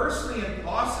conversely and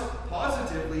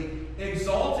positively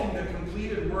exalting the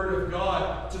completed Word of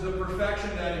God to the perfection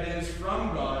that it is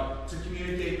from God to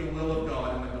communicate the will of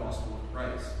God in the gospel of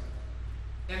Christ.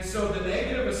 And so the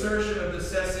negative assertion of the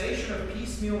cessation of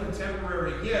piecemeal and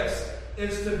temporary gifts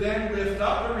is to then lift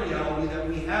up the reality that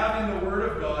we have in the Word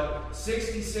of God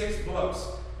 66 books,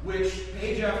 which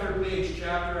page after page,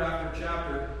 chapter after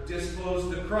chapter, disclose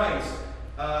the Christ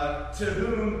to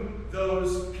whom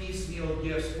those piecemeal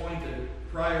gifts pointed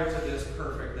prior to this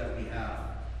perfect that we have.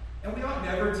 And we ought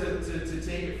never to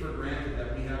take it for granted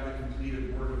that we have the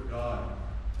completed Word of God.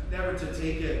 Never to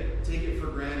take it for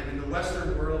granted. In the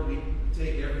Western world, we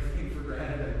take everything for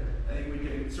granted. I think we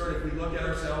can if we look at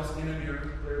ourselves in a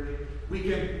mirror clearly, we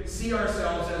can see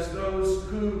ourselves as those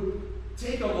who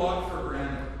take a lot for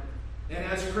granted. And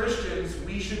as Christians,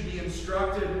 we should be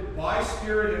instructed by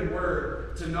Spirit and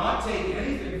Word to not take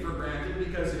anything for granted,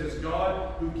 because it is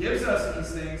God who gives us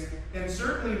these things, and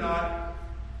certainly not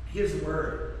His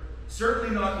Word.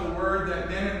 Certainly not the Word that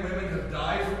men and women have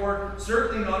died for.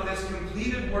 Certainly not this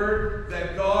completed Word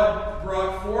that God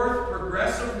brought forth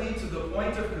progressively to the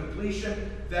point of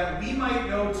completion, that we might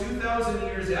know 2,000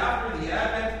 years after the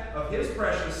advent of His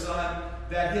precious Son,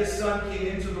 that His Son came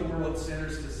into the world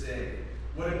sinners to save.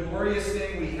 What a glorious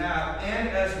thing we have. And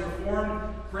as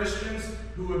Reformed Christians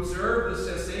who observe the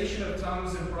cessation of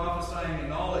tongues and prophesying and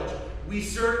knowledge, we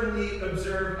certainly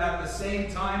observe at the same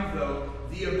time, though,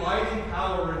 the abiding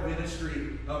power and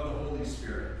ministry of the Holy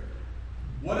Spirit.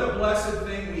 What a blessed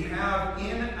thing we have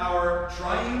in our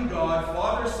triune God,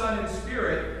 Father, Son, and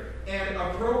Spirit, and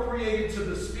appropriated to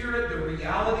the Spirit the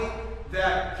reality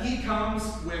that He comes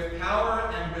with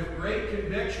power and with great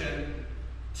conviction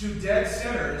to dead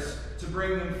sinners to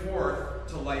bring them forth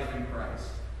to life in Christ.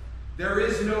 There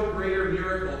is no greater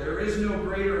miracle. There is no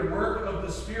greater work of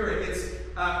the Spirit. It's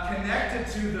connected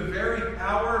to the very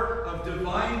power of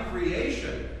divine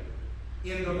creation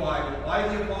in the Bible, by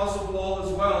the Apostle Paul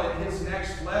as well in his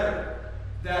next letter,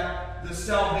 that the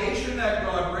salvation that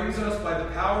God brings us by the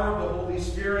power of the Holy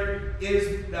Spirit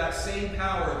is that same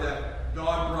power that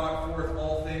God brought forth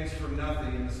all things from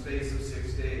nothing in the space of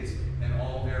 6 days, and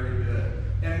all very good.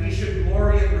 And we should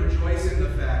glory and rejoice in the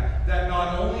fact that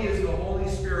not only is the Holy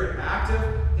Spirit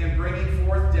active in bringing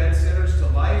forth dead sinners to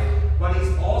life, but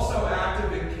He's also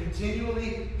active in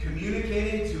continually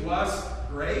communicating to us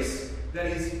grace,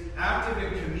 that He's active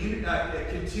in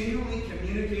continually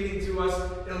communicating to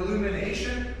us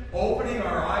illumination, opening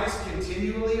our eyes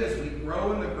continually as we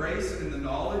grow in the grace and in the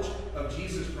knowledge of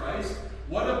Jesus Christ.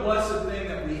 What a blessed thing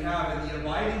that we have in the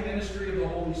abiding ministry of the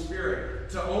Holy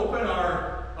Spirit to open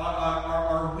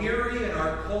our weary and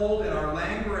our cold and our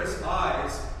languorous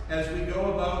eyes as we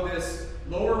go about this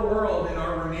lower world in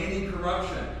our remaining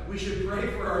corruption. We should pray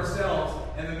for ourselves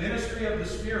and the ministry of the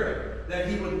Spirit, that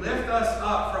He would lift us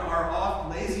up from our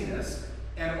oft laziness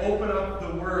and open up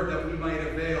the Word that we might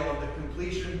avail of the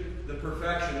completion, the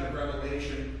perfection of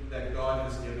revelation that God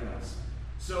has given us.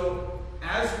 So,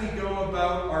 as we go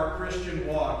about our Christian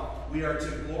walk, we are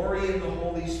to glory in the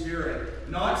Holy Spirit,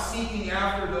 not seeking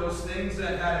after those things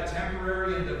that had a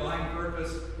temporary and divine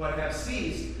purpose but have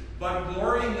ceased, but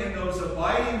glorying in those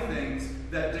abiding things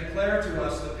that declare to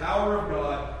us the power of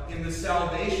God in the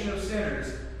salvation of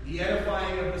sinners, the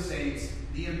edifying of the saints,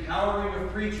 the empowering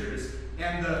of preachers,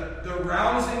 and the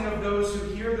rousing of those who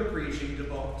hear the preaching to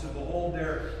behold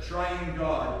their triune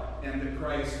God and the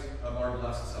Christ of our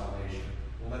blessed salvation.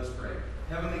 Well, let's pray.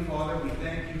 Heavenly Father, we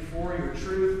thank You for Your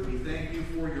truth. We thank You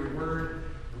for Your word.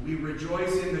 We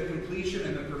rejoice in the completion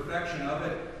and the perfection of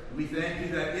it. We thank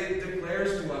You that it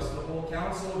declares to us the whole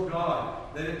counsel of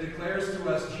God, that it declares to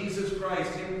us Jesus Christ,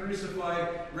 Him crucified,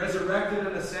 resurrected,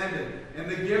 and ascended, and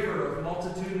the giver of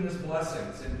multitudinous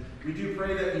blessings. And we do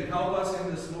pray that You help us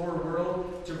in this lower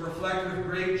world to reflect with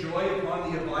great joy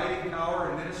upon the abiding power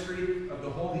and ministry of the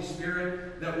Holy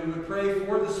Spirit, that we would pray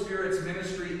for the Spirit's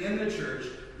ministry in the church,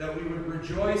 that we would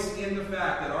rejoice in the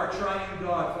fact that our triune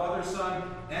God, Father, Son,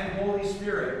 and Holy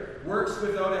Spirit, works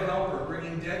without a helper,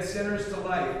 bringing dead sinners to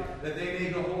life, that they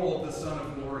may behold the Son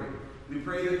of glory. We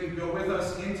pray that you go with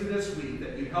us into this week,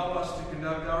 that you help us to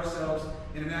conduct ourselves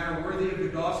in a manner worthy of the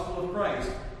gospel of Christ,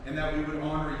 and that we would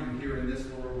honor you here in this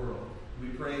lower world. We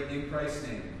pray in Christ's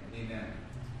name. Amen.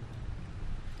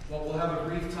 Well, we'll have a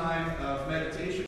brief time of meditation.